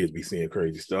 They kids be seeing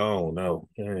crazy stuff. I don't know.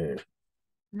 Man.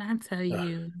 And I tell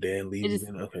you, Dan it Levy. just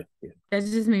Then okay. Yeah. that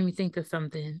just made me think of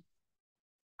something.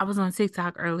 I was on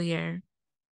TikTok earlier.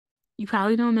 You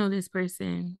probably don't know this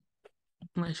person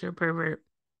unless you're a pervert,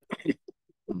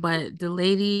 but the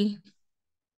lady,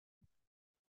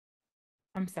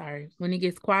 I'm sorry, when it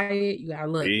gets quiet, you gotta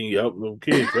look. Yep, little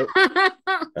kids. Yep.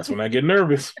 That's when I get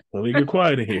nervous. Let me get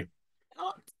quiet in here.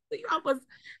 I was,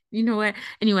 you know what?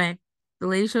 Anyway, the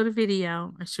lady showed a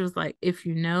video and she was like, if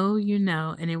you know, you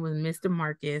know. And it was Mr.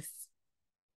 Marcus.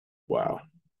 Wow.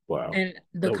 Wow. And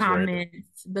That was random.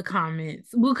 the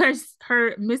comments, because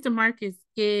her Mr. Marcus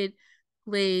kid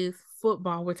plays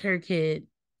football with her kid.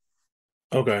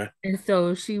 Okay. And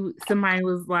so somebody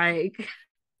was like,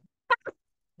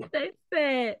 they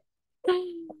said,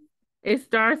 it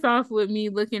starts off with me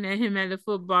looking at him at a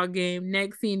football game.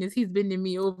 Next scene is he's bending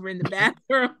me over in the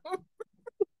bathroom.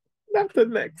 Not the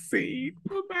next scene.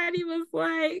 Somebody was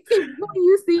like, when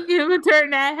you see him turn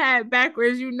that hat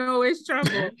backwards, you know it's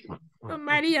trouble.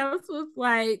 Somebody else was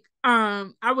like,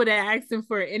 I would have asked him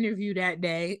for an interview that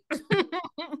day.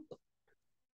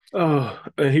 Oh,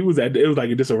 and he was at it was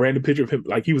like just a random picture of him,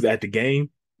 like he was at the game.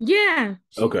 Yeah,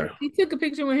 Okay. she took a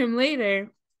picture with him later,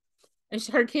 and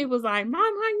her kid was like, "Mom,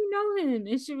 how you know him?"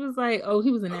 And she was like, "Oh,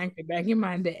 he was an actor back in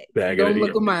my day. Bag of Don't it. Yeah.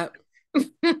 look him up.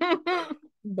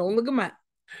 Don't look him up."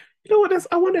 You know what? That's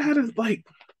I wonder how to like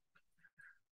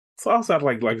so outside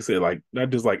like I said, like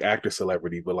not just like actor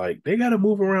celebrity, but like they gotta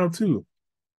move around too.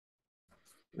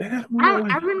 They gotta move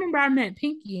around I like remember I met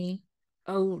Pinky.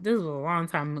 Oh, this was a long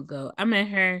time ago. I met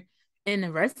her in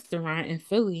a restaurant in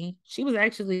Philly. She was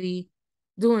actually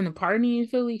doing a party in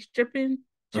Philly, stripping.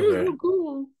 She was Okay. real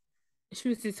cool. She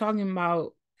was just talking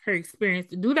about her experience.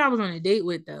 The dude I was on a date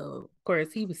with, though, of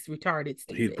course, he was retarded,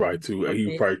 He's stupid. probably too. He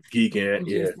was Stupid. probably geeking. And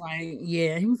Yeah. just like,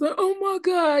 yeah, he was like, oh my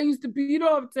God, I used to beat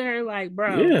off to her. Like,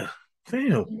 bro, Yeah.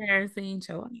 Damn. embarrassing,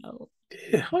 chill out.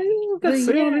 Yeah. How you got But to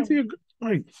say all that yeah, to your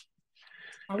like?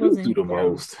 I Dudes wasn't do his the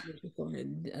girl. most. I was just on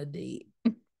a date.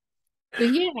 But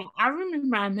yeah, I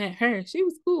remember I met her. She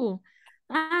was cool.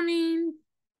 I mean,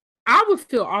 I would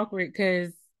feel awkward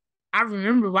because I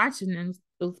remember watching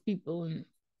those people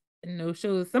in those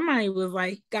shows. Somebody was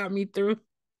like, got me through.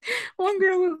 One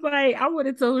girl was like, I would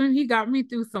have told him he got me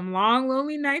through some long,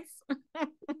 lonely nights.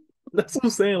 That's what I'm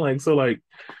saying. Like, so, like,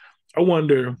 I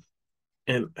wonder,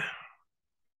 and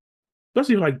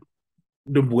especially like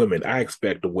the women, I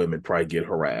expect the women probably get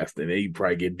harassed and they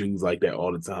probably get dudes like that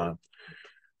all the time.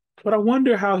 But I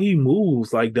wonder how he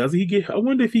moves. Like, does he get? I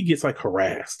wonder if he gets like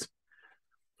harassed,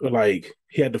 or like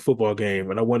he had the football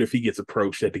game, and I wonder if he gets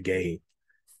approached at the game.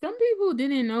 Some people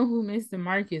didn't know who Mr.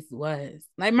 Marcus was.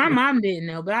 Like my mom didn't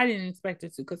know, but I didn't expect her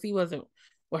to because he wasn't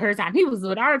with her time. He was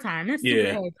with our time. That's Yeah,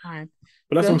 Superhead time.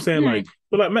 but that's what I'm So saying. Like,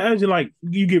 but like, imagine like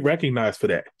you get recognized for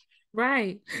that.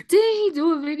 right. Did he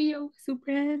do a video with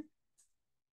Superhead?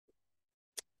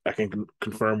 I can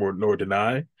confirm or nor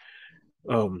deny.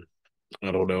 Um,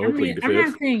 I don't I know. mean, Plead the I'm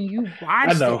not fifth. saying you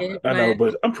watched it, I know, but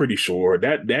but I'm pretty sure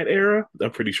that era.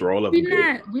 I'm pretty sure all of them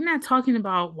did. we're not talking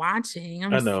about watching.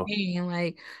 I'm I know. saying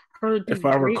like heard through If the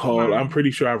I recall, I'm grapevine.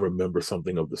 pretty sure I remember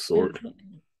something of the sort.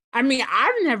 I mean,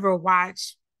 I've never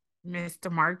watched Mr.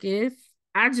 Marcus.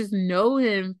 I just know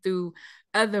him through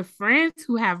other friends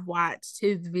who have watched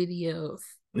his videos.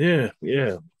 Yeah,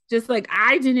 yeah, Just like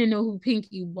I didn't know who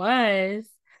Pinky was,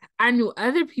 I knew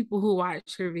other people who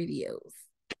watched her videos.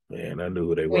 man. I knew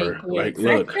who they were. Wink, Like,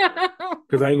 wink. look,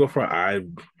 because I ain't gonna front. I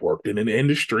worked in an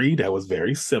industry that was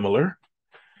very similar,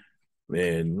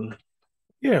 and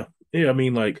yeah, yeah. I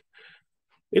mean, like,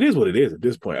 it is what it is at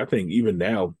this point. I think even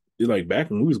now, it's like back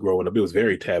when we was growing up, it was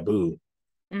very taboo.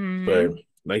 But Hmm.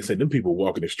 like I said, them people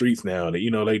walking the streets now,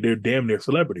 and like they're damn near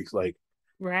celebrities. Like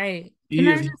Right. Can he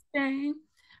I is. just say,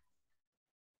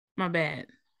 my bad.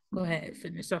 Go ahead,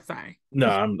 finish. I'm sorry. No,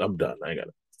 I'm done. I ain't got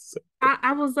to say.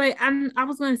 I was like, I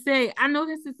was gonna say, I know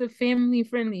this is a family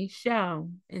friendly show,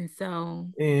 and so,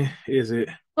 Is it?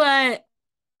 but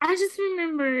I just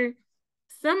remember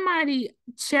somebody,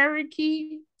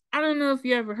 Cherokee. I don't know if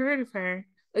you ever heard of her.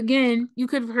 Again, you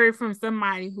could have heard from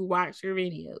somebody who watched her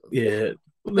videos, Yeah.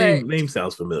 but Name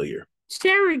sounds familiar.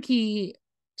 Cherokee,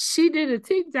 she did a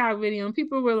TikTok video, and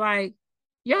people were like,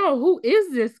 "Yo, who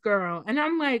is this girl?" And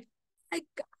I'm like,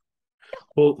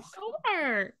 Well, know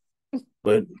her.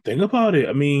 but think about it.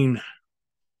 I mean,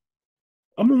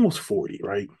 I'm almost 40,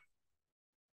 right?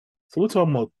 So we're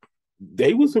talking about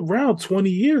they was around 20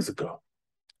 years ago.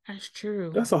 That's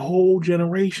true. That's a whole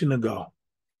generation ago.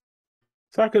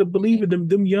 So I could believe it.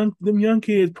 Them young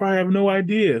kids probably have no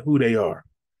idea who they are.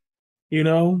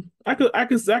 I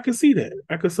could see that.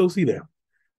 I could so see that.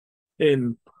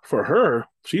 And for her,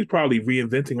 she's probably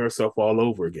reinventing herself all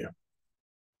over again.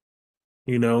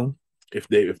 You know, if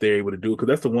they're able to do it, because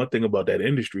that's the one thing about that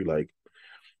industry. Like,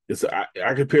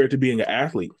 I compare it to being an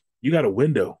athlete. You got a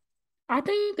window. I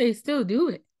think they still do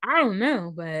it. I don't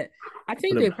know, but I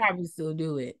think But they probably still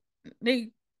do it. They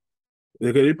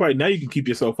they probably now you can keep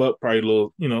yourself up, probably a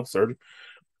little, certain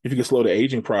if you can slow the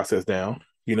aging process down.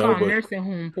 it's called But nursing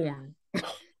home porn.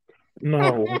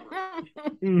 no,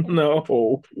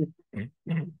 no.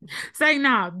 It's like,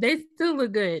 no, they still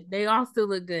look good. They all still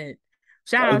look good.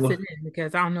 Shout out to them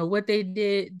because I don't know what they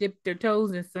did, dipped their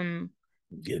toes in some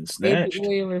Getting baby snatched,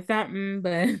 oil or something,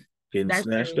 but getting that's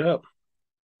snatched it. up.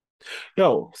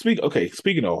 Yo,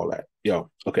 speaking of all that, yo,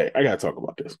 okay, I gotta talk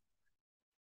about this.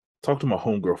 Talked to my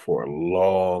homegirl for a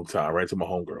long time, right? To my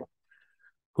homegirl,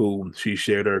 who she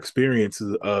shared her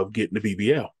experiences of getting the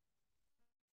BBL.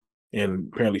 And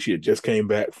apparently she had just came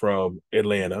back from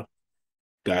Atlanta,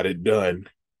 got it done,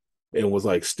 and was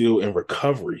like still in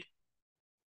recovery.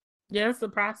 Yeah, it's a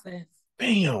process.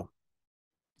 Bam.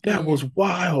 That Yeah. was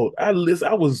wild. I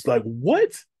was like,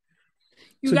 what?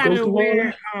 You To go gotta through all wear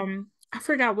that? I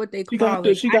forgot what they call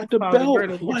it. She I got the call it belt.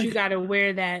 girdle, but you Like gotta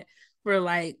wear that for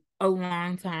like a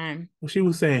long time. she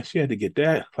was saying she had to get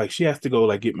that. Like she has to go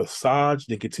like get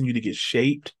massaged and continue to get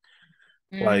shaped.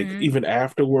 Like Hmm. even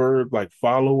afterward, like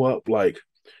follow up. Like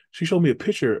she showed me a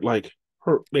picture, like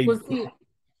Well, see,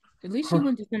 at least she her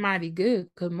went to somebody good,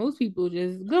 because most people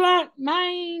just good luck,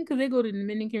 mine, because they go to the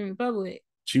Dominican Republic.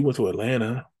 she went to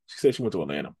Atlanta. She said she went to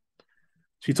Atlanta.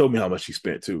 She told me how much she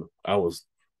spent too. I was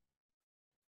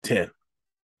 10.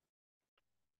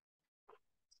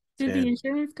 Did the 10.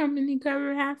 insurance company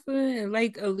cover half of it?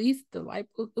 Like at least the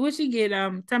lipo? Would she get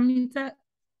tummy tuck?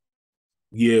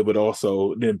 Yeah, but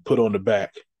also then put on the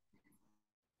back.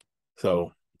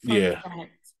 So Fun yeah,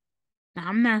 fact. Now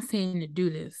I'm not saying to do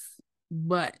this,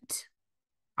 but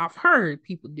I've heard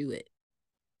people do it.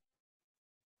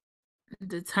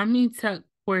 The tummy tuck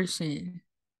portion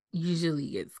usually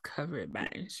gets covered by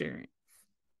insurance.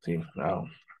 see, I don't,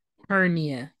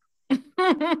 Hernia.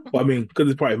 well, I mean, because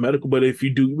it's probably medical, but if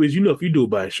you do, as you know, if you do it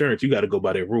by insurance, you got to go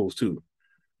by their rules too.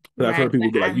 'Cause I've heard Right.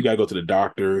 people But go like, you got to go to the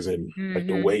doctors and like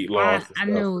the weight I loss and I stuff.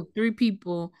 know three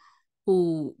people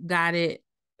who got it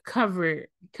covered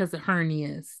because of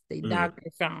hernias. They Mm.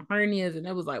 doctor found hernias and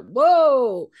it was like,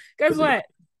 whoa, guess what?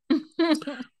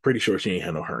 Pretty sure she ain't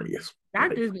had no hernias. Like,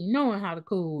 Doctors be knowing how to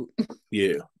code.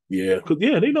 yeah, yeah, cause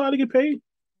yeah, they know how to get paid.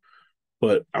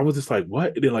 But I was just like,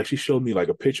 what? And then like she showed me like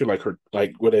a picture, like her,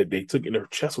 like what they took in her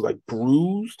chest was like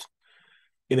bruised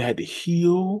and it had to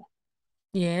heal.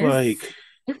 Yes, Like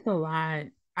it's a lot.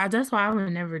 That's why I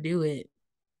would never do it.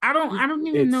 I don't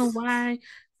even know it's why.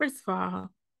 First of all,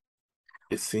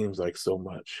 it seems like so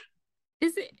much.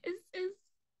 is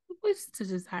what's the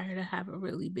desire to have a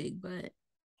really big butt?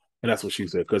 And that's what she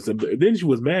said. Because then she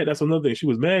was mad. That's another thing. She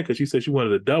was mad because she said she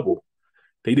wanted a double.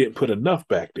 They didn't put enough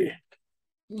back there.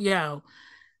 Yo,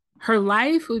 her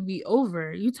life would be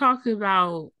over. You talk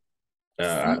about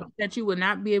Uh, seats that you would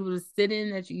not be able to sit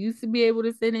in that you used to be able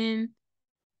to sit in.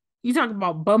 You talk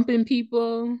about bumping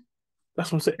people,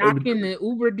 that's what I'm saying. knocking the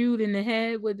Uber dude in the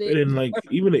head with And it. then like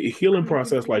even the healing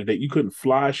process, like that, you couldn't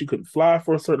fly. She couldn't fly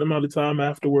for a certain amount of time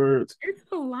afterwards. It's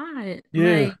a lot.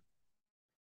 Yeah,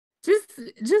 Just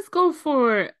just go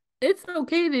for it's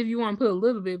okay if you want to put a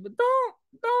little bit, but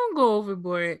don't go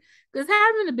overboard. Because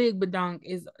having a big badonk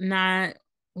is not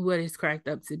what it's cracked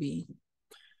up to be.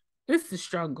 It's a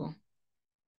struggle.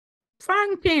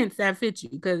 Find pants that fit you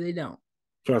because they don't.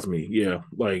 trust me. Yeah,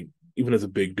 like even as a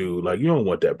big dude, like you don't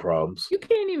want that problems. You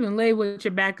can't even lay with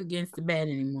your back against the bed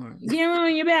anymore. You can't lay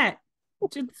on your back.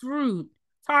 It's rude.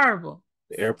 It's horrible.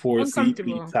 The airport seat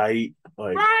be Uncomfortable. tight.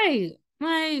 Like Right.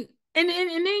 Like and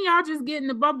then y'all just get in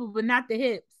the bubble, but not the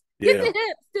hips. Get the yeah,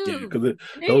 hips yeah, too. because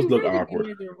And then those you look really be awkward.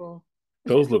 miserable.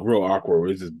 Those look real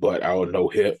awkward. It's just butt out, no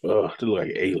hip. They look like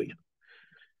an alien.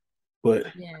 But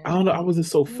Yeah. I don't know. I was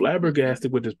just so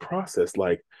flabbergasted with this process.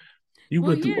 Like you Well,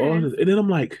 went through all yeah. of this, and then I'm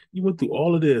like, you went through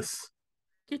all of this,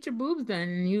 Get your boobs done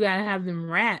and you gotta have them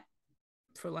wrapped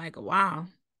for like a while.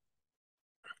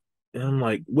 and I'm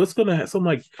like, what's gonna happen? So I'm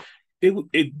like,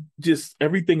 it just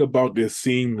everything about this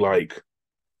seemed like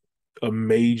a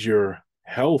major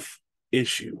health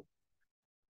issue.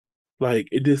 Like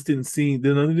it just didn't seem.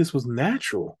 None of this was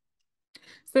natural.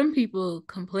 Some people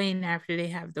complain after they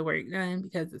have the work done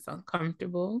because it's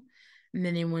uncomfortable and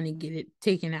then they want to get it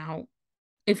taken out.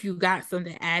 If you got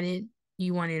something added,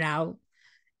 you want it out.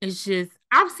 It's just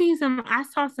I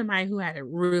saw somebody who had it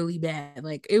really bad.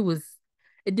 Like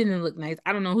it didn't look nice.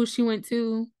 I don't know who she went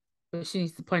to, but she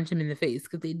needs to punch him in the face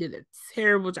because they did a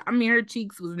terrible job. I mean, her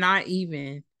cheeks was not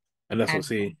even And that's what I'm at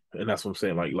saying. And that's what I'm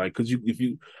saying. Like, cause you, if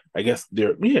you, I guess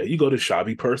there, yeah, you go to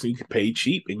shabby person, you can pay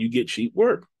cheap and you get cheap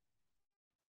work.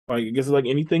 Like, I guess it's like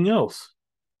anything else.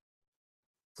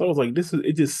 So I was like, this is,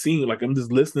 it just seemed like I'm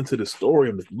just listening to the story.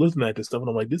 I'm just listening at this stuff and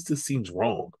I'm like, this just seems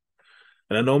wrong.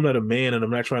 And I know I'm not a man and I'm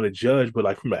not trying to judge, but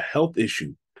like from a health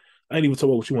issue, I ain't even talking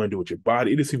about what you want to do with your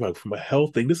body. It just seems like from a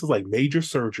health thing, this is like major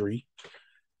surgery,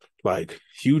 like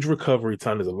huge recovery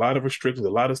time. There's a lot of restrictions, a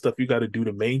lot of stuff you got to do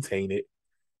to maintain it.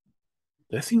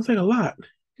 That seems like a lot.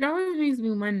 It always makes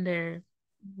me wonder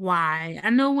why. I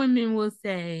know women will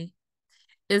say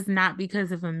it's not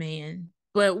because of a man,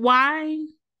 but why?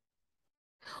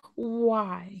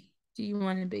 Why do you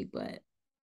want a big butt?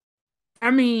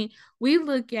 I mean, we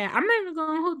look at, I'm not even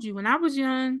gonna hold you. When I was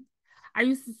young, I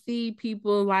used to see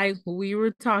people like who we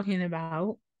were talking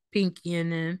about, Pinky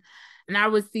and them, and I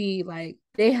would see like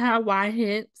they have wide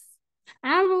hips.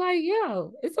 And I was like,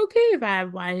 yo, it's okay if I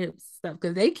have wide hips stuff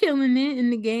because they killing it in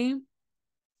the game.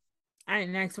 I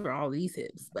didn't ask for all these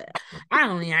hips, but I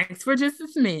only asked for just a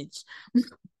smidge.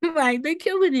 Like they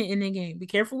killing it in the game. Be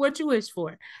careful what you wish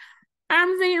for.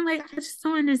 I'm saying like I just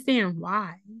don't understand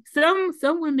why. Some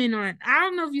women aren't. I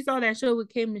don't know if you saw that show with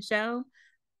K Michelle,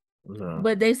 No,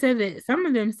 but they said that some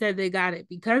of them said they got it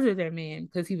because of their man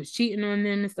because he was cheating on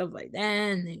them and stuff like that.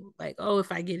 And they were like, oh,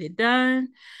 if I get it done,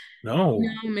 no,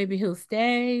 maybe he'll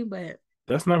stay. But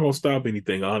that's not gonna stop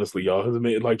anything, honestly, y'all.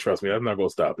 Like, trust me, that's not gonna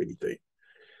stop anything.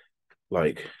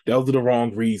 Like, those are the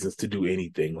wrong reasons to do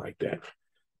anything like that.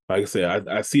 Like I said,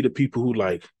 I see the people who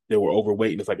like they were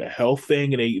overweight and it's like a health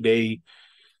thing and they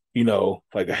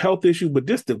like a health issue, but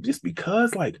just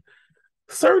because like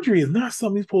surgery is not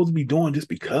something you're supposed to be doing just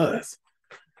because.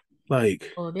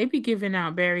 Like, Oh, they be giving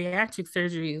out bariatric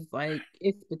surgeries like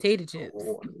it's potato chips.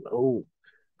 oh no,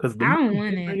 because the I don't money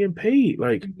want you're not it. getting paid.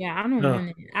 Like, Yeah, I don't no. want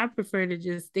it. I prefer to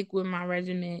just stick with my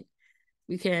regimen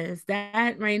because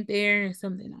that right there is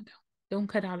something I don't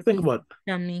cut out a Think piece. about.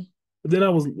 Tell me. Then I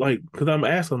was like, because I'm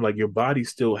asking, like, your body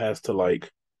still has to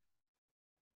like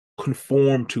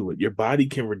conform to it. Your body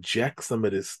can reject some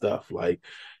of this stuff. Like,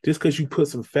 just because you put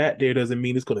some fat there doesn't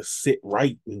mean it's gonna sit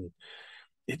right. And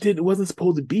it wasn't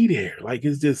supposed to be there. Like,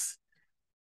 it's just,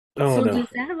 I don't So know. does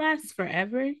that last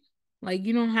forever? Like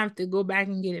you don't have to go back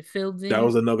and get it filled That in?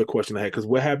 was another question I had. Because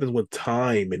what happens when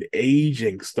time and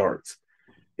aging starts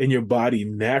and your body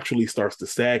naturally starts to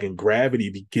sag and gravity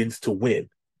begins to win?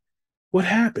 What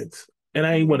happens? And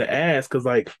I ain't want to ask because,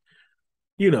 like,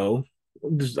 you know,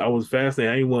 I was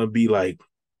fascinated. I didn't want to be like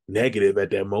negative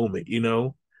at that moment, you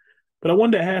know. But I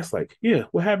wanted to ask, like, yeah,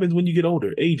 what happens when you get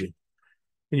older, aging,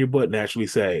 and your butt naturally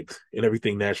sags and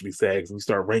everything naturally sags and you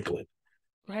start wrinkling?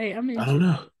 Right, I'm I don't interested.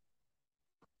 know.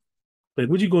 Like,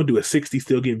 what you gonna do at 60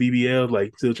 still getting BBL,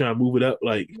 like still trying to move it up?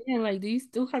 Like, Yeah, like do you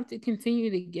still have to continue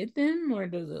to get them or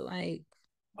does it like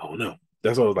I don't know.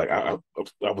 That's what I was like.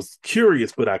 I was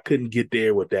curious, but I couldn't get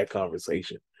there with that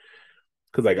conversation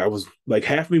because like I was like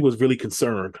half me was really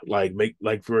concerned, like make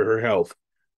like for her health.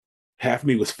 Half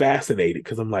me was fascinated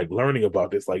because I'm like learning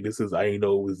about this. Like this is I didn't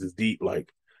know it was this deep.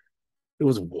 Like it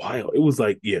was wild. It was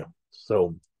like yeah.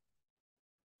 So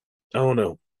I don't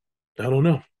know. I don't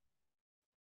know.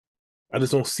 I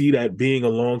just don't see that being a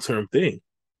long term thing.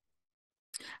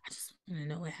 I just want to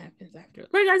know what happens after.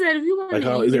 Like I said, if you want Like to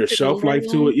how is there a enhance it a shelf life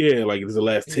to little, it? Yeah. Like does it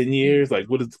last 10 years? Like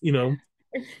what is you know?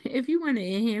 if you want to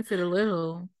enhance it a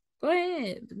little, go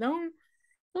ahead. Don't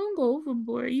go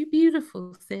overboard. You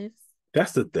beautiful, sis.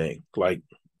 That's the thing. Like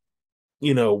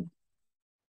you know,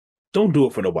 don't do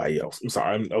it for nobody else. I'm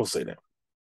sorry. I'll say that.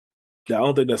 I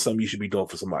don't think that's something you should be doing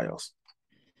for somebody else.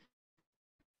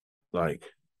 Like,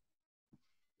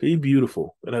 be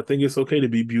beautiful, and I think it's okay to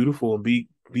be beautiful and be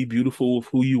beautiful with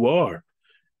who you are.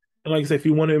 And like I said, if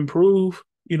you want to improve,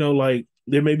 you know, like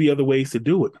there may be other ways to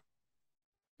do it.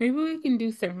 Maybe we can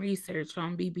do some research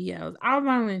on BBLs. I'll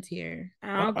volunteer.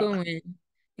 I'll Uh, go in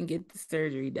and get the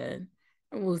surgery done,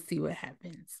 and we'll see what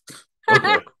happens.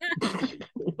 okay,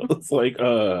 it's like,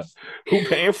 who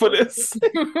paying for this?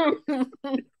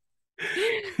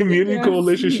 Community Yeah,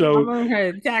 Coalition I'm show. gonna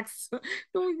have a tax.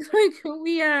 Can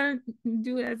we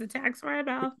do it as a tax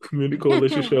write-off Community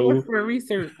Coalition or show for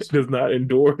research? does not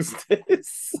endorse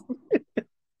this.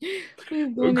 We're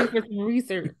doing it for some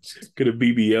research. Get a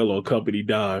BBL on company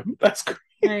dime. That's great.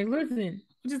 Like, listen,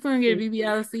 we're just gonna get a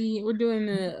BBLC. We're doing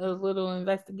a little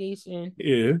investigation.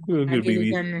 Yeah, we'll I get get it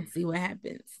BB, done and see what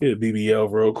happens. get a BBL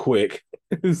real quick.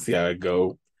 See how it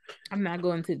go. I'm not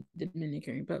going to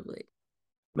Dominican Republic.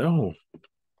 No,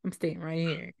 I'm staying right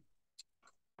here.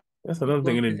 that's I'm another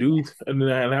thing. going And to then the dudes, best. and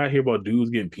then I hear about dudes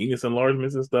getting penis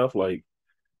enlargements and stuff, like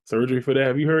surgery for that.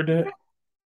 Have you heard that?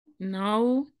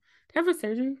 No, they have a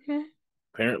surgery for that?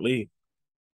 Apparently,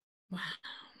 Wow,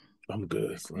 I'm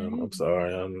good. that's I'm crazy.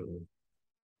 sorry. I'm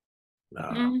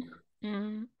nah.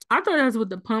 Mm, I thought that's what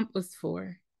the pump was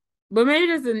for. But maybe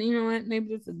that's a, you know what?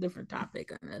 Maybe that's a different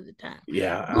topic another time.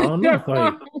 Yeah, I don't know.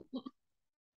 Like,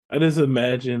 I just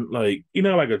imagine, like, you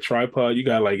know, like a tripod, you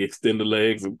got like extend the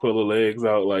legs and pull the legs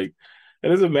out. Like, I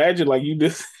just imagine, like, you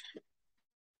just,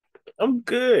 I'm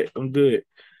good. I'm good.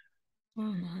 I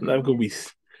don't know how I'm that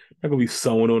works. not gonna be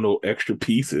sewing on no extra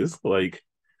pieces. Like,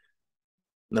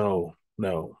 no,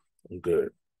 no, I'm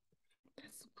good.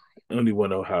 That's I don't even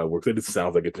want to know how it works. It just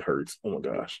sounds like it hurts. Oh my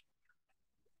gosh.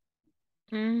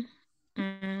 mm,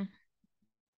 mm,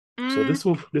 So mm,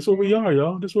 this where we mm. are,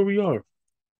 y'all. This where we are.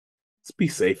 Let's be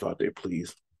safe out there,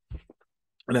 please.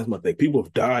 And that's my thing. People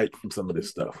have died from some of this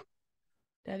stuff.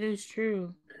 That is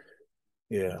true.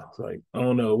 Yeah, it's like I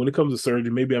don't know. When it comes to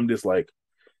surgery, maybe I'm just like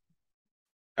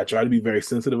I try to be very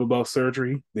sensitive about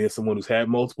surgery. Being someone who's had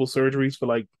multiple surgeries for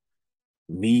like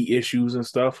knee issues and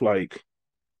stuff, like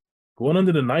going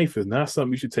under the knife is not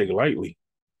something you should take lightly.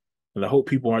 And I hope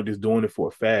people aren't just doing it for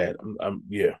a fad.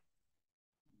 Yeah,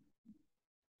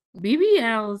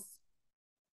 BBLs,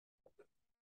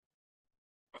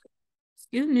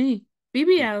 excuse me,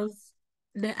 BBLs,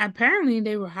 apparently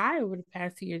they were high over the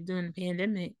past year during the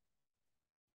pandemic.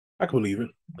 I can believe it.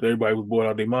 Everybody was bored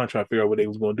out of their mind trying to figure out what they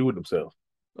was going to do with themselves.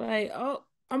 Like, oh,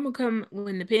 I'm gonna come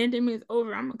when the pandemic is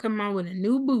over. I'm gonna come out with a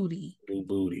new booty, New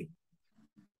booty,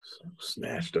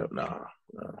 snatched up. Nah.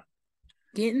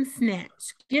 getting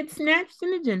snatched. Get snatched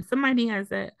in the gym. Somebody has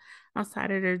that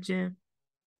outside of their gym.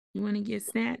 You want to get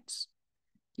snatched?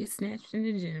 Get snatched in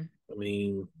the gym. I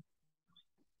mean,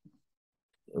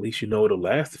 At least you know it'll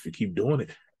last if you keep doing it.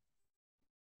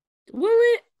 Will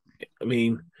it? I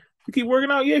mean, if you keep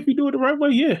working out, yeah, if you do it the right way,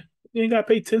 yeah. You ain't got to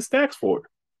pay 10 stacks for it.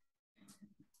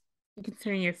 You can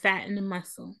turn your fat into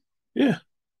muscle. Yeah.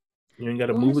 You ain't got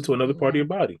to Well, I move it to should another do part of your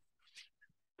that. body.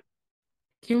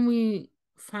 Can we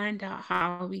find out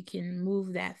how we can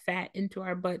move that fat into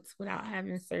our butts without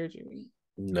having surgery?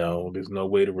 No, there's no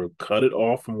way to cut it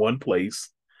off from one place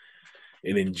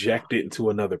and inject it into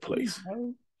another place.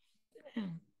 No.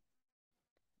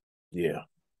 Yeah.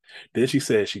 Then she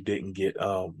said she didn't get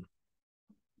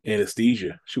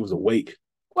anesthesia. She was awake.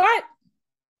 What?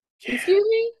 Yeah. Excuse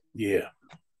me? Yeah.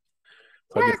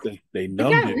 So I guess What? they Is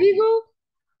numbed that it. legal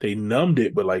They numbed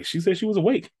it, but like she said she was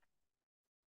awake.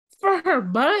 for her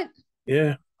butt?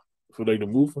 Yeah. For like to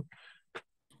move.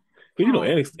 Because Oh,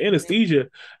 anesthesia,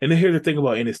 and then here's the thing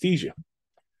about anesthesia.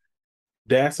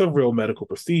 That's a real medical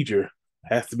procedure.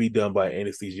 Has to be done by an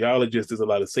anesthesiologist. There's a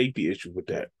lot of safety issues with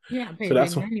that. yeah, I So paid big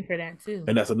that's money for that too.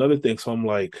 and that's another thing. So I'm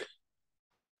like,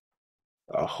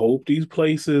 I hope these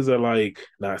places are like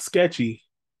not sketchy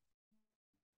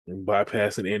and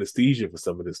bypassing anesthesia for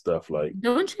some of this stuff. Like,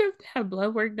 Don't you have to have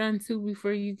blood work done too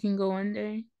before you can go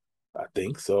under? I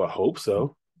think so. I hope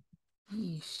so.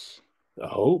 Yeesh. I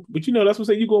hope. But that's what I'm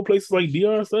saying. You go in places like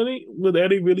DR, Sunny, where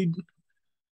they really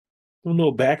them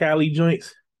little back alley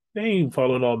joints. They ain't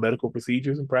following all medical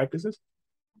procedures and practices.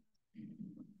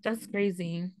 That's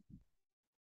crazy.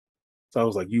 So I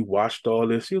was like, you watched all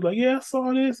this? She was like, yeah, I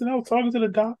saw this, and I was talking to the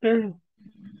doctor.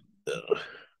 Ugh,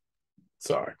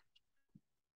 sorry.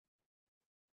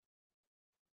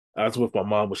 I was with my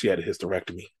mom when she had a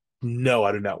hysterectomy. No,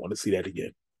 I do not want to see that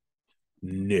again.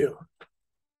 No.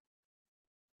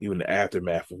 Even the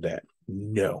aftermath of that.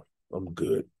 No, I'm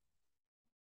good.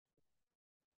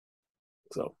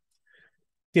 So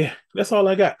yeah, that's all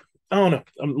I got. I don't know.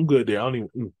 I'm good there. I don't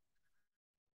even.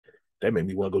 That made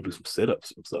me want to go do some sit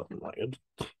ups and stuff. I'm like,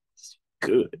 it's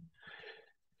good.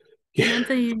 Yeah. One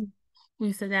thing when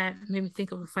you said that made me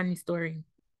think of a funny story.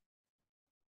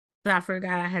 But I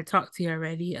forgot I had talked to you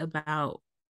already about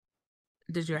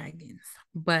the dragons.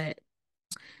 But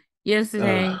Uh,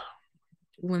 yesterday,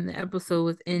 when the episode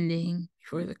was ending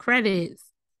for the credits,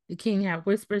 the king had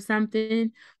whispered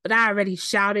something, but I already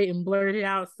shouted and blurted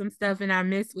out some stuff and I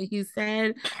missed what he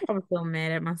said. I was so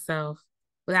mad at myself.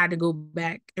 But I had to go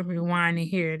back and rewind and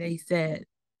hear it. They said,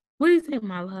 what do you think,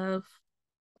 my love?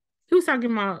 He was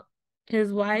talking about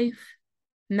his wife,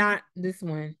 not this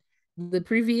one. The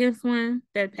previous one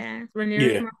that passed,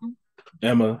 Rhaenyra's yeah. mom.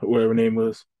 Emma, whatever her name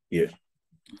was. Yeah.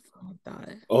 That's what I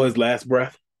thought. Oh, his last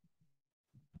breath.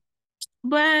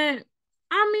 But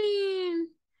I mean,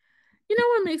 you know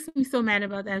what makes me so mad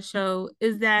about that show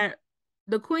is that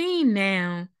the queen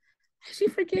now, she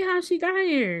forget how she got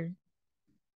here.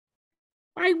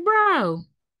 Like, bro,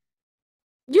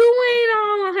 you ain't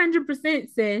all 100%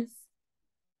 sis.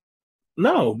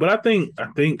 No, but I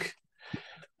think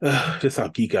this is how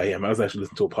geek I am. I was actually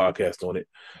listening to a podcast on it.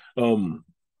 Um,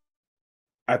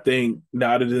 I think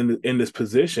now that in this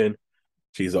position,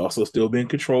 she's also still being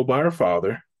controlled by her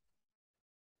father.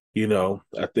 I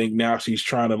think now she's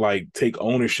trying to like take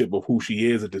ownership of who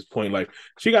she is at this point. Like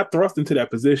she got thrust into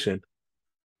that position,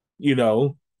 you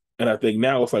know, and I think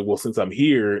now it's like, well, since I'm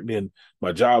here, then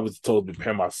my job is to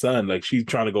prepare my son. Like she's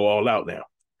trying to go all out now.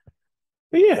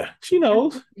 But yeah, she I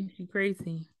knows. think she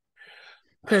crazy.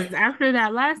 Because after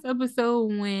that last episode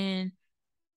when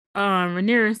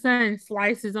Rhaenyra's son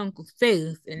sliced his uncle's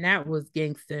face, and that was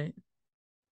gangster.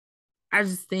 I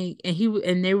just think,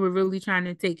 and they were really trying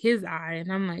to take his eye,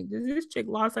 and I'm like, does this chick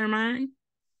lost her mind?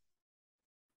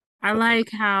 I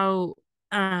like how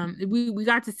we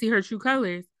got to see her true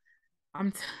colors.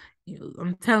 I'm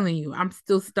telling you, I'm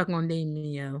still stuck on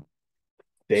Damien, yo.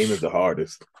 Dame is the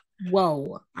hardest.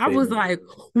 Whoa. I Dame was is. like,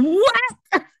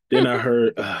 what? Then I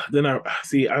heard. Then I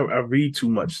see. I read too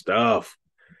much stuff,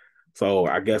 so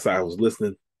I guess I was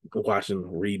listening,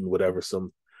 watching, reading, whatever.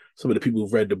 Some of the people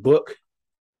who've read the book.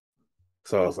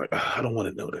 So I was like, I don't want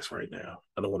to know this right now.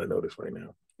 I don't want to know this right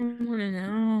now. I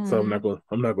wanna So I'm know. not going.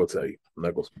 I'm not going to tell you. I'm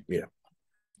not going. Yeah.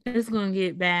 It's gonna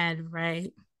get bad,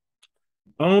 right?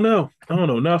 I don't know. I don't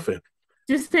know nothing.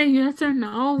 Just say yes or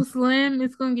no, Slim.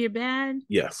 It's gonna get bad.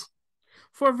 Yes.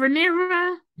 For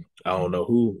Vanera, I don't know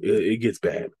who. It gets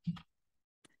bad.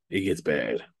 It gets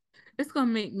bad it's gonna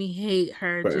make me hate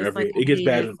her for just like every. I It gets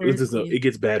bad. hated It Cersei.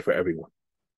 gets bad for everyone.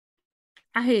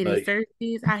 I hated Like,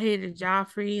 Cersei. I hated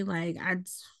Joffrey.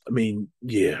 I mean,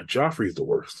 yeah, Joffrey's the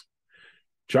worst.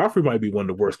 Joffrey might be one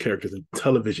of the worst characters in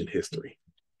television history.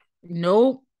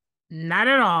 Nope, not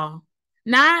at all.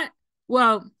 Not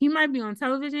well, he might be on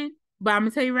television, but I'm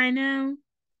gonna tell you right now,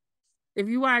 if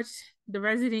you watch the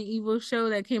Resident Evil show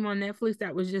that came on Netflix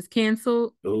that was just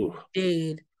canceled, Ooh,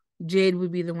 Jade. Jade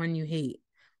would be the one you hate.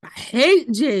 I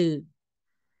hate Jade.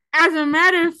 As a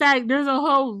matter of fact, there's a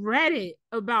whole Reddit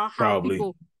about how probably.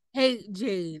 people hate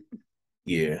Jade.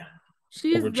 Yeah.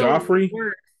 She's Over the Joffrey.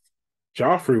 worst.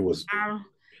 Joffrey was I,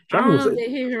 I Joffrey don't was know if a. they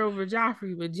hate her over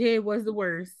Joffrey, but Jade was the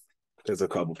worst. There's a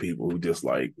couple people who just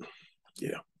like,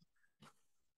 yeah.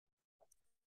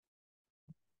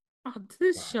 Oh,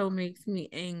 this show makes me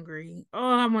angry.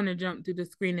 Oh, I want to jump through the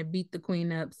screen and beat the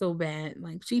queen up so bad.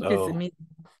 Like she pissing Oh, me.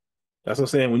 that's what I'm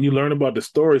saying. When you learn about the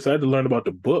stories, I had to learn about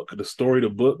the book, the story,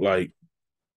 of the book. Like,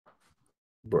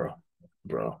 bro,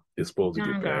 bro, it's supposed to Now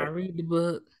get I bad. gotta read the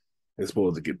book. It's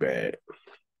supposed to get bad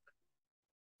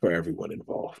for everyone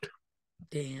involved.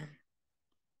 Damn,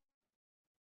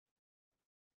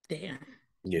 damn.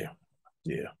 Yeah,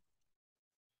 yeah.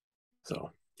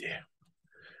 So yeah.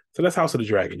 So that's House of the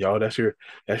Dragon, y'all. That's your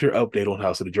update on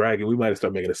House of the Dragon. We might have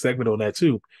start making a segment on that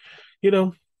too. You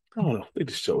know, I don't know. They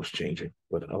just show is changing,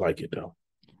 but I like it though.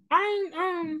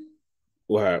 I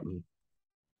What happened?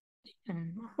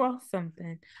 well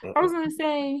something. I was Uh-oh. gonna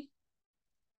say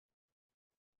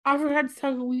I forgot to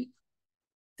talk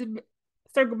to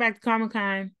circle back to Comic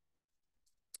Con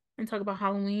and talk about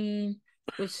Halloween,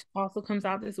 which also comes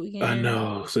out this I weekend.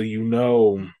 know. So you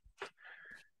know,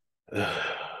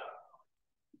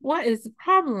 What is the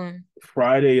problem?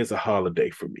 Friday is a holiday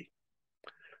for me.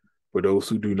 For those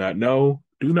who do not know,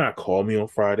 do not call me on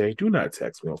Friday. Do not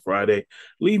text me on Friday.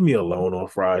 Leave me alone on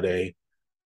Friday.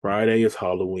 Friday is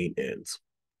Halloween ends.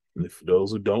 And for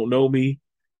those who don't know me,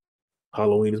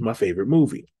 Halloween is my favorite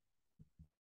movie.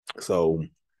 So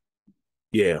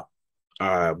yeah,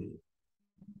 I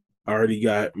already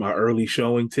got my early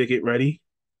showing ticket ready.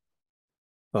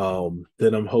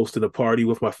 Then I'm hosting a party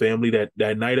with my family that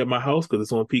night at my house because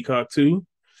it's on Peacock too.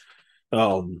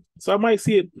 So I might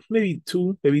see it maybe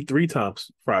two, maybe three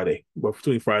times Friday, but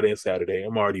between Friday and Saturday,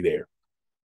 I'm already there.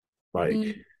 Like,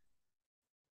 Me,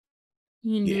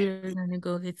 me and yeah. dude are gonna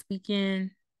go this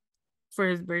weekend for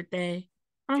his birthday.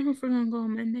 I don't know if we're gonna go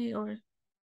on Monday or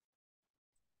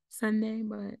Sunday,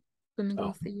 but gonna go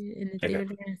Oh, see it in the and that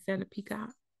theater instead of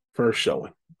Peacock. first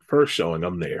showing, first showing,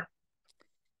 I'm there.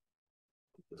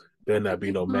 Better I not be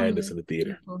think no going madness with in the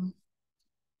theater. people.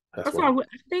 That's That's why why.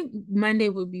 I think Monday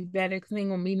would be better because ain't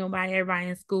gonna be nobody, everybody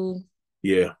in school.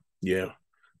 Yeah, yeah.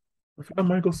 I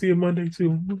might go see it Monday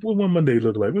too. What one Monday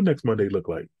look like? What next Monday look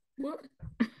like? What?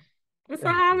 It's a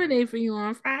Dang. holiday for you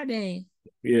on Friday.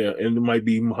 Yeah, and it might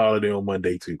be holiday on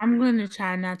Monday too. I'm gonna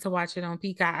try not to watch it on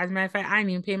Peacock. As a matter of fact, I didn't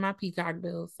even pay my Peacock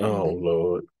bill, so I'm Oh good.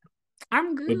 Lord.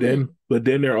 I'm But good. then, but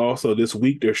then they're also this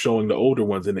week they're showing the older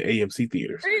ones in the AMC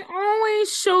theaters. They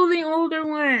always show the older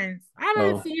ones. I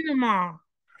don't Oh, see them all.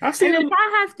 I've seen And if them.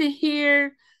 I have to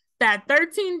hear that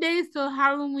 13 days till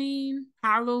Halloween,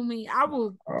 I will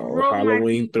Oh, throw my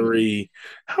Halloween TV. 3.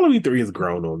 Halloween 3 has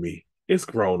grown on me. It's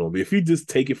grown on me. If you just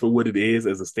take it for what it is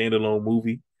as a standalone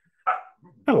movie,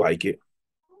 I like it.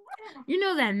 You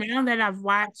know that now that I've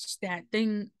watched that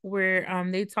thing where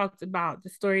they talked about the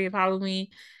story of Halloween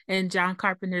and John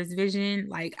Carpenter's vision,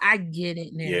 like I get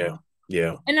it Yeah, now.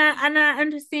 yeah. And I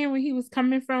understand where he was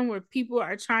coming from, where people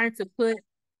are trying to put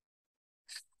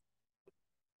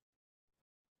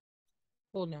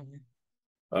hold on.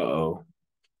 Uh-oh.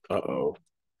 Uh-oh.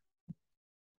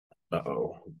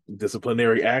 Uh-oh.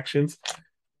 Disciplinary actions.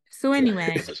 So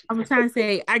anyway, I was trying to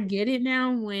say I get it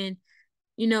now when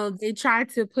they tried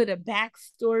to put a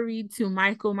backstory to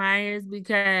Michael Myers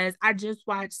because I just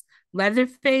watched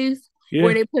Leatherface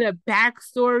where Yeah, they put a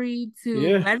backstory to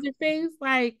yeah. Leatherface.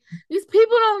 Like these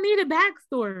people don't need a They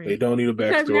backstory don't need a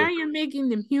because now backstory. you're making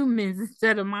them humans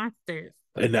instead of monsters.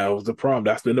 And that was the problem.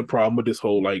 That's been the problem with this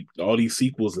whole like all these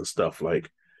sequels and stuff.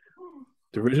 Like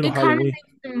the original It kind of Halloween,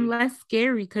 makes them less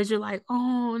scary because you're like,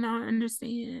 oh, now I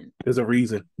understand. there's a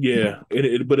reason. Yeah.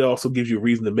 But it also gives you a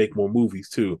reason to make more movies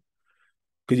too.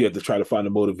 Because you have to try to find a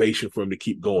motivation for him to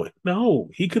keep going. No,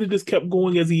 he could have just kept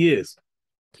going as he is.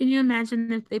 Can you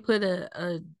imagine if they put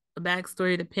a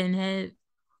backstory to Pinhead?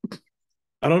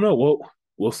 I don't know. Well,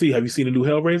 we'll see. Have you seen the new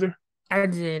Hellraiser? I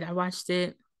did. I watched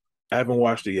it. I haven't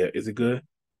watched it yet. Is it good?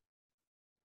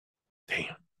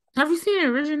 Damn. Have you seen the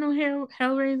original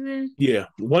Hellraiser? Yeah,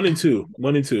 one and two.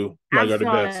 One and two, I like are the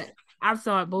saw best. it. I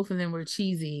saw it. Both of them were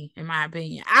cheesy, in my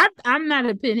opinion. I'm not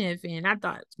a Pinhead fan. I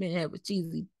thought Pinhead was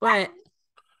cheesy, but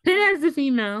Pinhead's a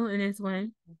female in this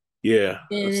one, Yeah,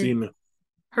 I've and seen.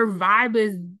 her vibe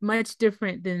is much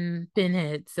different than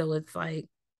Pinhead. So it's like,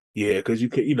 Yeah, because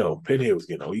Pinhead was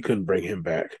you couldn't bring him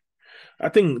back. I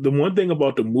think the one thing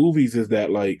about the movies is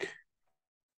that like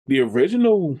the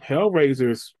original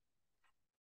Hellraisers,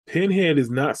 Pinhead is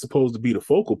not supposed to be the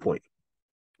focal point.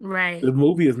 The Right.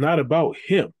 movie is not about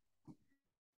him.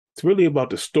 It's really about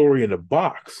the story in the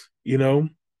box, you know?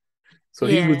 So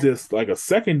he was Yeah. just like a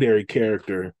secondary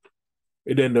character.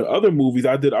 And then the other movies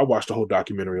I watched the whole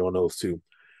documentary on those too.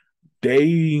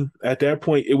 They at that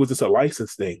point it was just a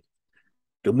license thing.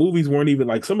 The movies weren't even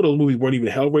like some of those movies weren't even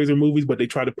Hellraiser movies, but they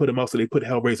tried to put them out, so they put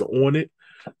Hellraiser on it.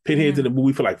 Pinhead's in the Mhm.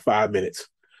 movie for like 5 minutes.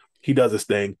 He does his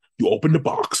thing. You open the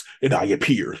box, and I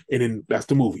appear, and then that's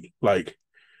the movie. Like,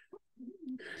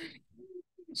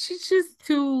 She's just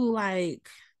too like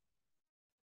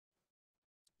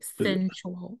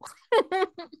sensual.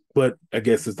 but I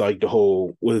guess it's like the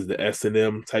whole what is the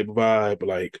S&M type vibe.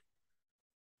 Like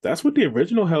that's what the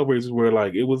original Hellraisers were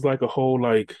like. It was like a whole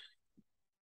like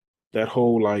that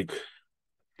whole like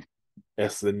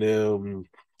S&M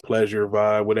pleasure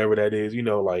vibe, whatever that is.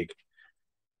 Like.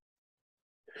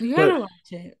 You But gotta watch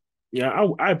it. yeah,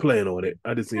 I plan on it.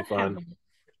 I just I need to find. haven't.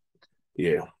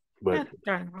 Yeah, but That's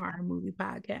starting a horror movie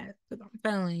podcast because I'm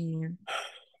telling you,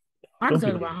 I can don't talk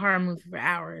give about me horror movies for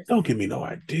hours. don't give me no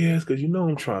ideas because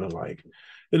I'm trying to like.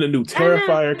 Then the new I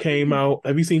Terrifier came know. out.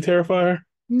 Have you seen Terrifier?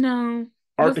 No.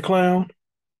 Art What's the Clown.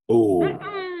 Oh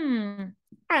mm-mm.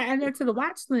 I add that to the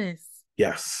watch list.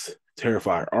 yes,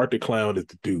 Terrifier. Art the Clown is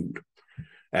the dude.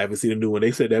 I haven't seen a new one.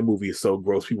 They said that movie is so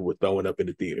gross, people were throwing up in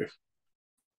the theaters.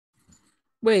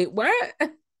 Wait, what?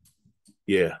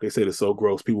 Yeah, they said it's so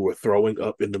gross, people were throwing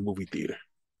up in the movie theater.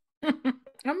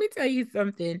 Let me tell you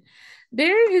something.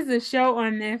 There is a show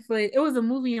on Netflix. It was a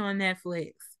movie on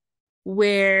Netflix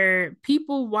where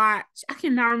people watch, I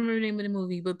cannot remember the name of the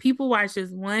movie, but people watch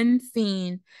this one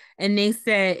scene and they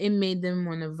said it made them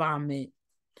want to vomit.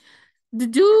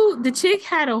 The chick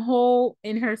had a hole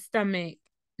in her stomach,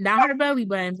 not her belly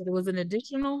button, but it was an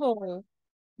additional hole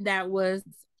that was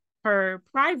her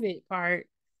private part.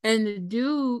 And the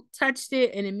dude touched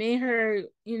it and it made her,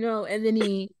 and then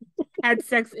he had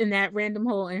sex in that random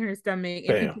hole in her stomach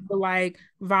and Fam, people were like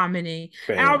vomiting.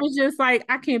 And I fam, was just like,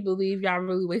 I can't believe y'all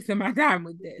really wasting my time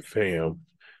with this. fam.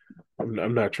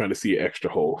 I'm not trying to see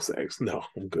extra whole sex. No,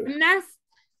 I'm good. And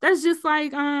that's just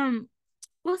like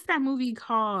what's that movie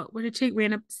called where the chick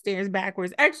ran up the stairs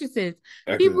backwards? Exorcist.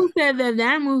 People Exorcist. said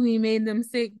that movie made them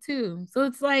sick too. So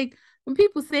it's like when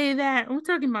people say that, we're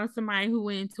talking about somebody who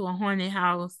went into a haunted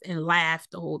house and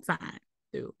laughed the whole time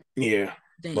through. Yeah.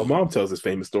 My Damn. mom tells this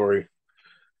famous story.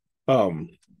 Um,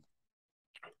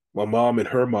 my mom and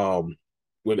her mom,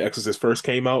 when Exorcist first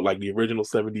came out, like the original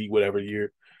 70 whatever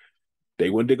year,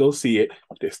 they went to go see it.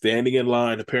 They're standing in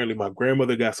line. Apparently, my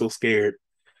grandmother got so scared,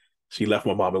 she left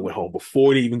my mom and went home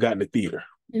before they even got in the theater.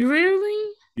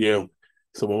 Really? Yeah.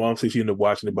 So my mom said she ended up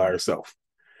watching it by herself.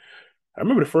 I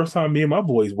remember the first time me and my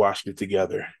boys watched it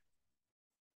together.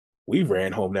 We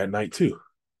ran home that night too.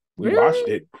 We watched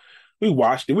Really? it. We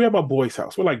watched it. We're at my boy's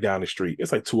house. We're like down the street.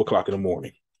 It's like 2 o'clock in the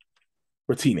morning.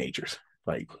 We're teenagers,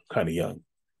 like kind of young.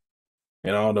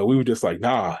 And I don't know. We were just like,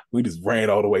 nah. We just ran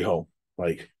all the way home.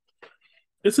 Like,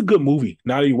 it's a good movie.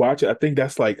 Now that you watch it, I think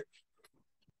that's like,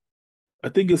 I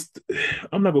think it's,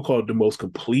 I'm not gonna call it the most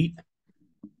complete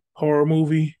horror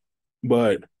movie,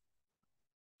 but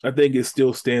I think it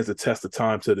still stands the test of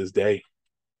time to this day.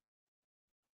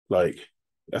 Like,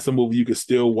 that's a movie you can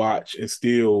still watch and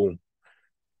still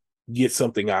get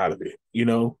something out of it?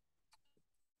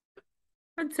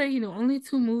 I'd say, the only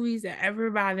two movies that ever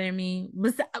bothered me,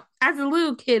 as a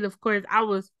little kid, of course, I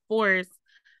was forced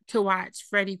to watch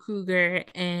Freddy Krueger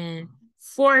and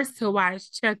forced to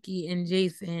watch Chucky and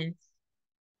Jason.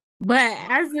 But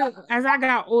as I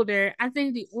got older, I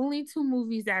think the only two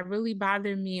movies that really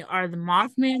bother me are the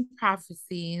Mothman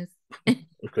Prophecies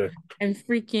Okay. and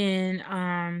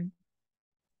freaking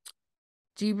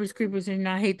Jeepers Creepers, and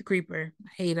I hate the Creeper. I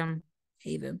hate him.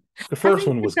 Hate him. The I first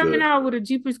think one was they're coming good. out with a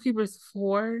Jeepers Creepers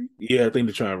 4. Yeah, I think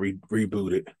they're trying to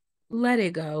reboot it. Let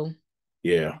it go.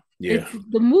 Yeah, yeah. It's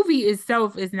the movie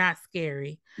itself is not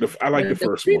scary. I like the But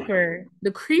first one.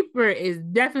 the creeper is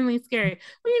definitely scary.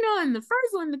 But in the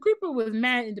first one, the creeper was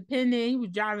mad independent. He was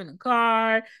driving a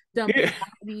car, Yeah, dumping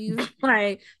bodies.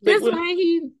 Like they this would. one,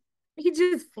 he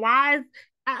just flies.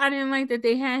 I didn't like that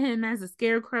they had him as a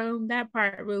scarecrow. That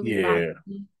part really bothered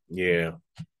Yeah, me. yeah.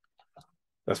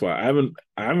 That's why I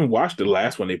haven't watched the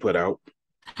last one they put out.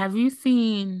 Have you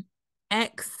seen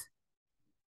X?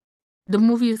 The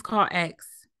movie is called X,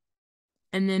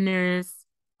 and then there's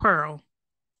Pearl.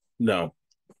 No.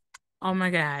 Oh my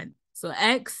God. So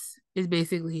X is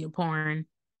basically a porn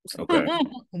Okay.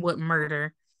 with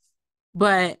murder.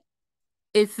 But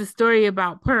it's the story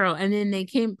about Pearl. And then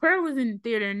Pearl was in the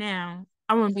theater now.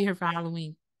 I won't be here for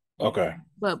Halloween. Okay.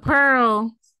 But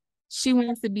Pearl, she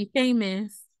wants to be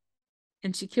famous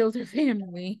and she killed her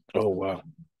family. Oh wow.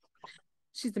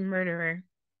 She's a murderer.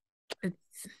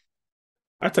 It's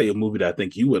I tell you a movie that I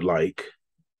think you would like.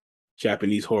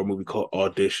 Japanese horror movie called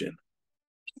Audition.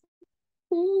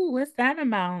 ooh, what's that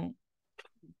about?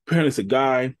 Apparently, it's a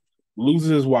guy loses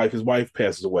his wife. His wife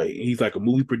passes away. He's like a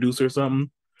movie producer or something,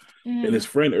 and his Mm,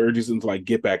 friend urges him to like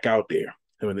get back out there.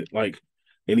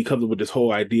 And he comes up with this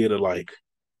whole idea to like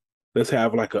let's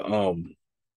have like a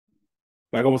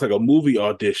like almost like a movie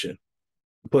audition,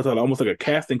 puts out almost like a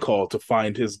casting call to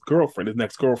find his girlfriend, his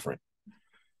next girlfriend.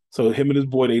 So him and his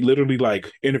boy, they literally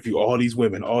like interview all these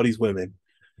women, all these women.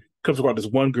 Comes across this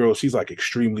one girl, she's like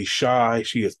extremely shy.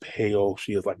 She is pale.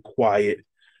 She is like quiet.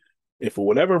 And for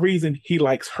whatever reason, he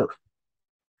likes her.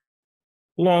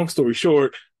 Long story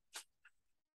short,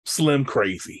 Slim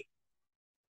crazy.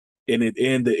 And the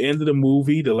end of the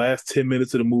movie, the last 10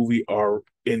 minutes of the movie are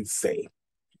insane.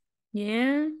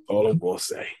 yeah, All I'm gonna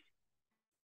say.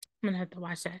 I'm gonna have to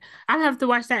watch that. I'm gonna have to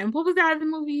watch that. And what was the other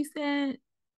movie you said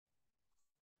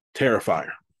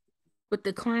Terrifier. with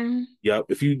the clown? Yep.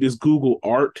 If you just Google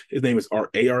Art, his name is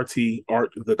Art ART,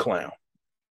 Art the Clown.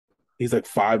 He's like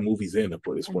 5 movies in at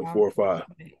this And point, I'll 4 or 5.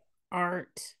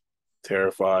 Art,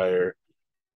 Terrifier.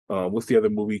 What's the other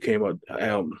movie came out?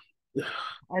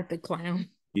 Art the clown.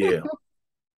 Yeah.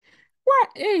 What?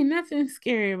 Ain't nothing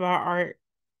scary about art.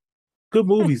 Good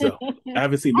movies though. I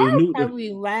haven't seen the I'll new.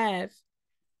 probably laugh.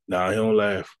 Nah, he don't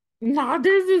laugh. No,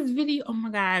 there's this video. Oh my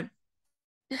God.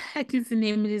 The heck is the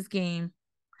name of this game?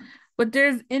 But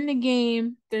there's in the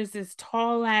game, there's this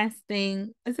tall ass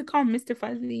thing. Is it called Mr.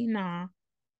 Fuzzy? Nah.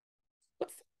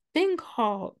 What's the thing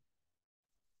called?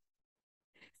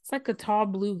 It's like a tall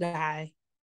blue guy.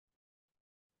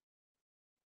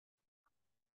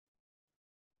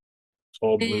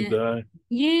 Tall blue And guy.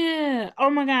 yeah. Oh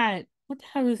my God. What the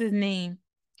hell is his name?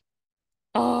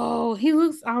 Oh, he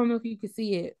looks, I don't know if you can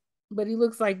see it, but he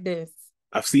looks like this.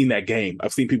 I've seen that game.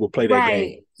 I've seen people play that game.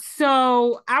 Right.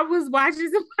 So I was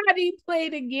watching somebody play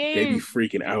the They be game.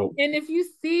 freaking out. And if you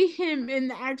see him in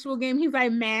the actual game, he's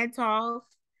like mad tall.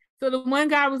 So the one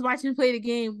guy I was watching play the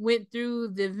game went through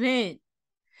the vent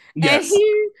and Yes.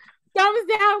 he comes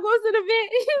down, goes to the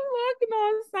vent, and he's walking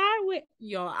on sideways.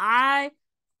 Yo, I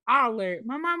hollered.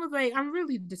 My mom was like, I'm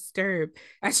really disturbed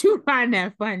that you find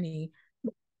that funny.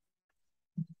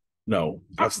 No.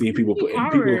 I've seen people put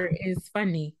Horror is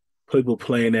funny. people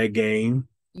playing that game.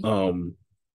 Um,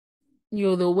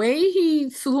 Yo, the way he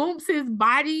swoops his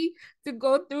body to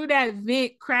go through that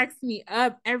vent cracks me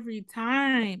up every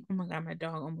time. Oh my God, my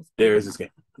dog almost there barked. is this game.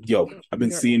 Yo, I've been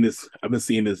You're seeing this. I've been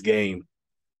seeing this game.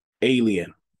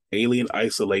 Alien. Alien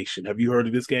Isolation. Have you heard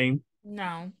of this game?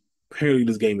 no, Apparently,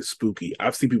 this game is spooky.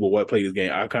 I've seen people play this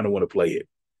game. I kind of want to play it.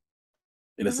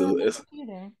 And never heard of it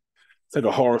either. it's like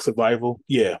a horror survival.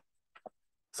 Yeah.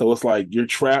 So it's like you're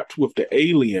trapped with the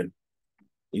alien,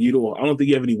 and you don't. I don't think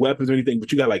you have any weapons or anything,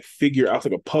 but you got to like figure out. It's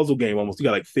like a puzzle game almost. You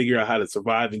got to like figure out how to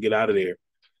survive and get out of there.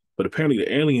 But apparently,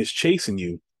 the alien is chasing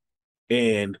you,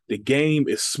 and the game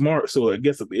is smart. So I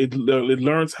guess it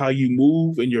learns how you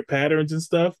move and your patterns and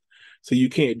stuff. So you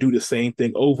can't do the same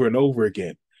thing over and over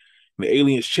again. And the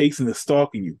alien is chasing and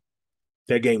stalking you.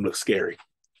 That game looks scary,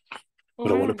 Oh,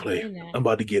 but I I want to haven't play. seen that. I'm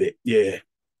about to get it. Yeah.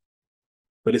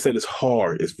 But they said it's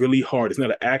hard. It's really hard. It's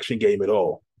not an action game at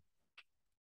all.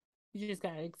 You just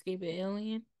gotta escape an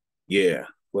alien. Yeah.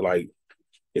 But like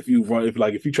if you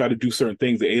try to do certain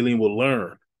things, the alien will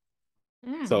learn.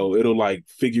 Mm. So it'll like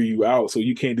figure you out. So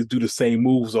you can't just do the same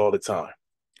moves all the time.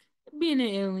 Being an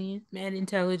alien, mad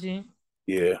intelligent.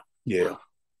 Yeah. Yeah.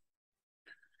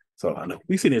 So I know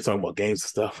we sitting here talking about games and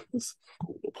stuff. It's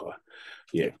cool.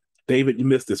 Yeah. David, you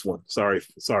missed this one. Sorry,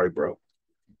 bro.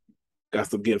 Got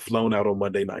to get flown out on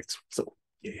Monday nights. So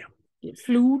yeah. Get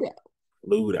flued out.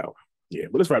 Flew out. Yeah,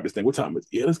 but let's wrap this thing. What time is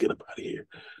it? Yeah, let's get up out of here.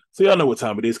 So y'all know what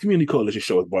time it is. Community Coalition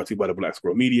Show is brought to you by the Black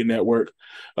Squirrel Media Network.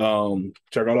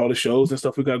 Check out all the shows and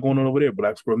stuff we got going on over there,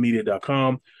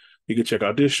 blacksquirrelmedia.com. You can check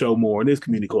out this show more on this,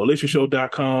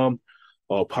 communitycoalitionshow.com,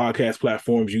 all podcast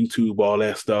platforms, YouTube, all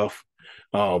that stuff.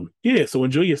 Yeah, so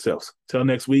enjoy yourselves. Till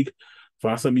next week,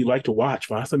 find something you like to watch,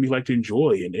 find something you like to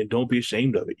enjoy, and don't be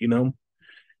ashamed of it, you know?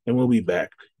 And we'll be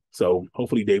back. So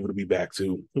hopefully David will be back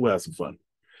too. We'll have some fun.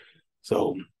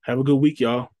 So have a good week,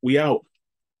 y'all. We out.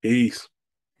 Peace.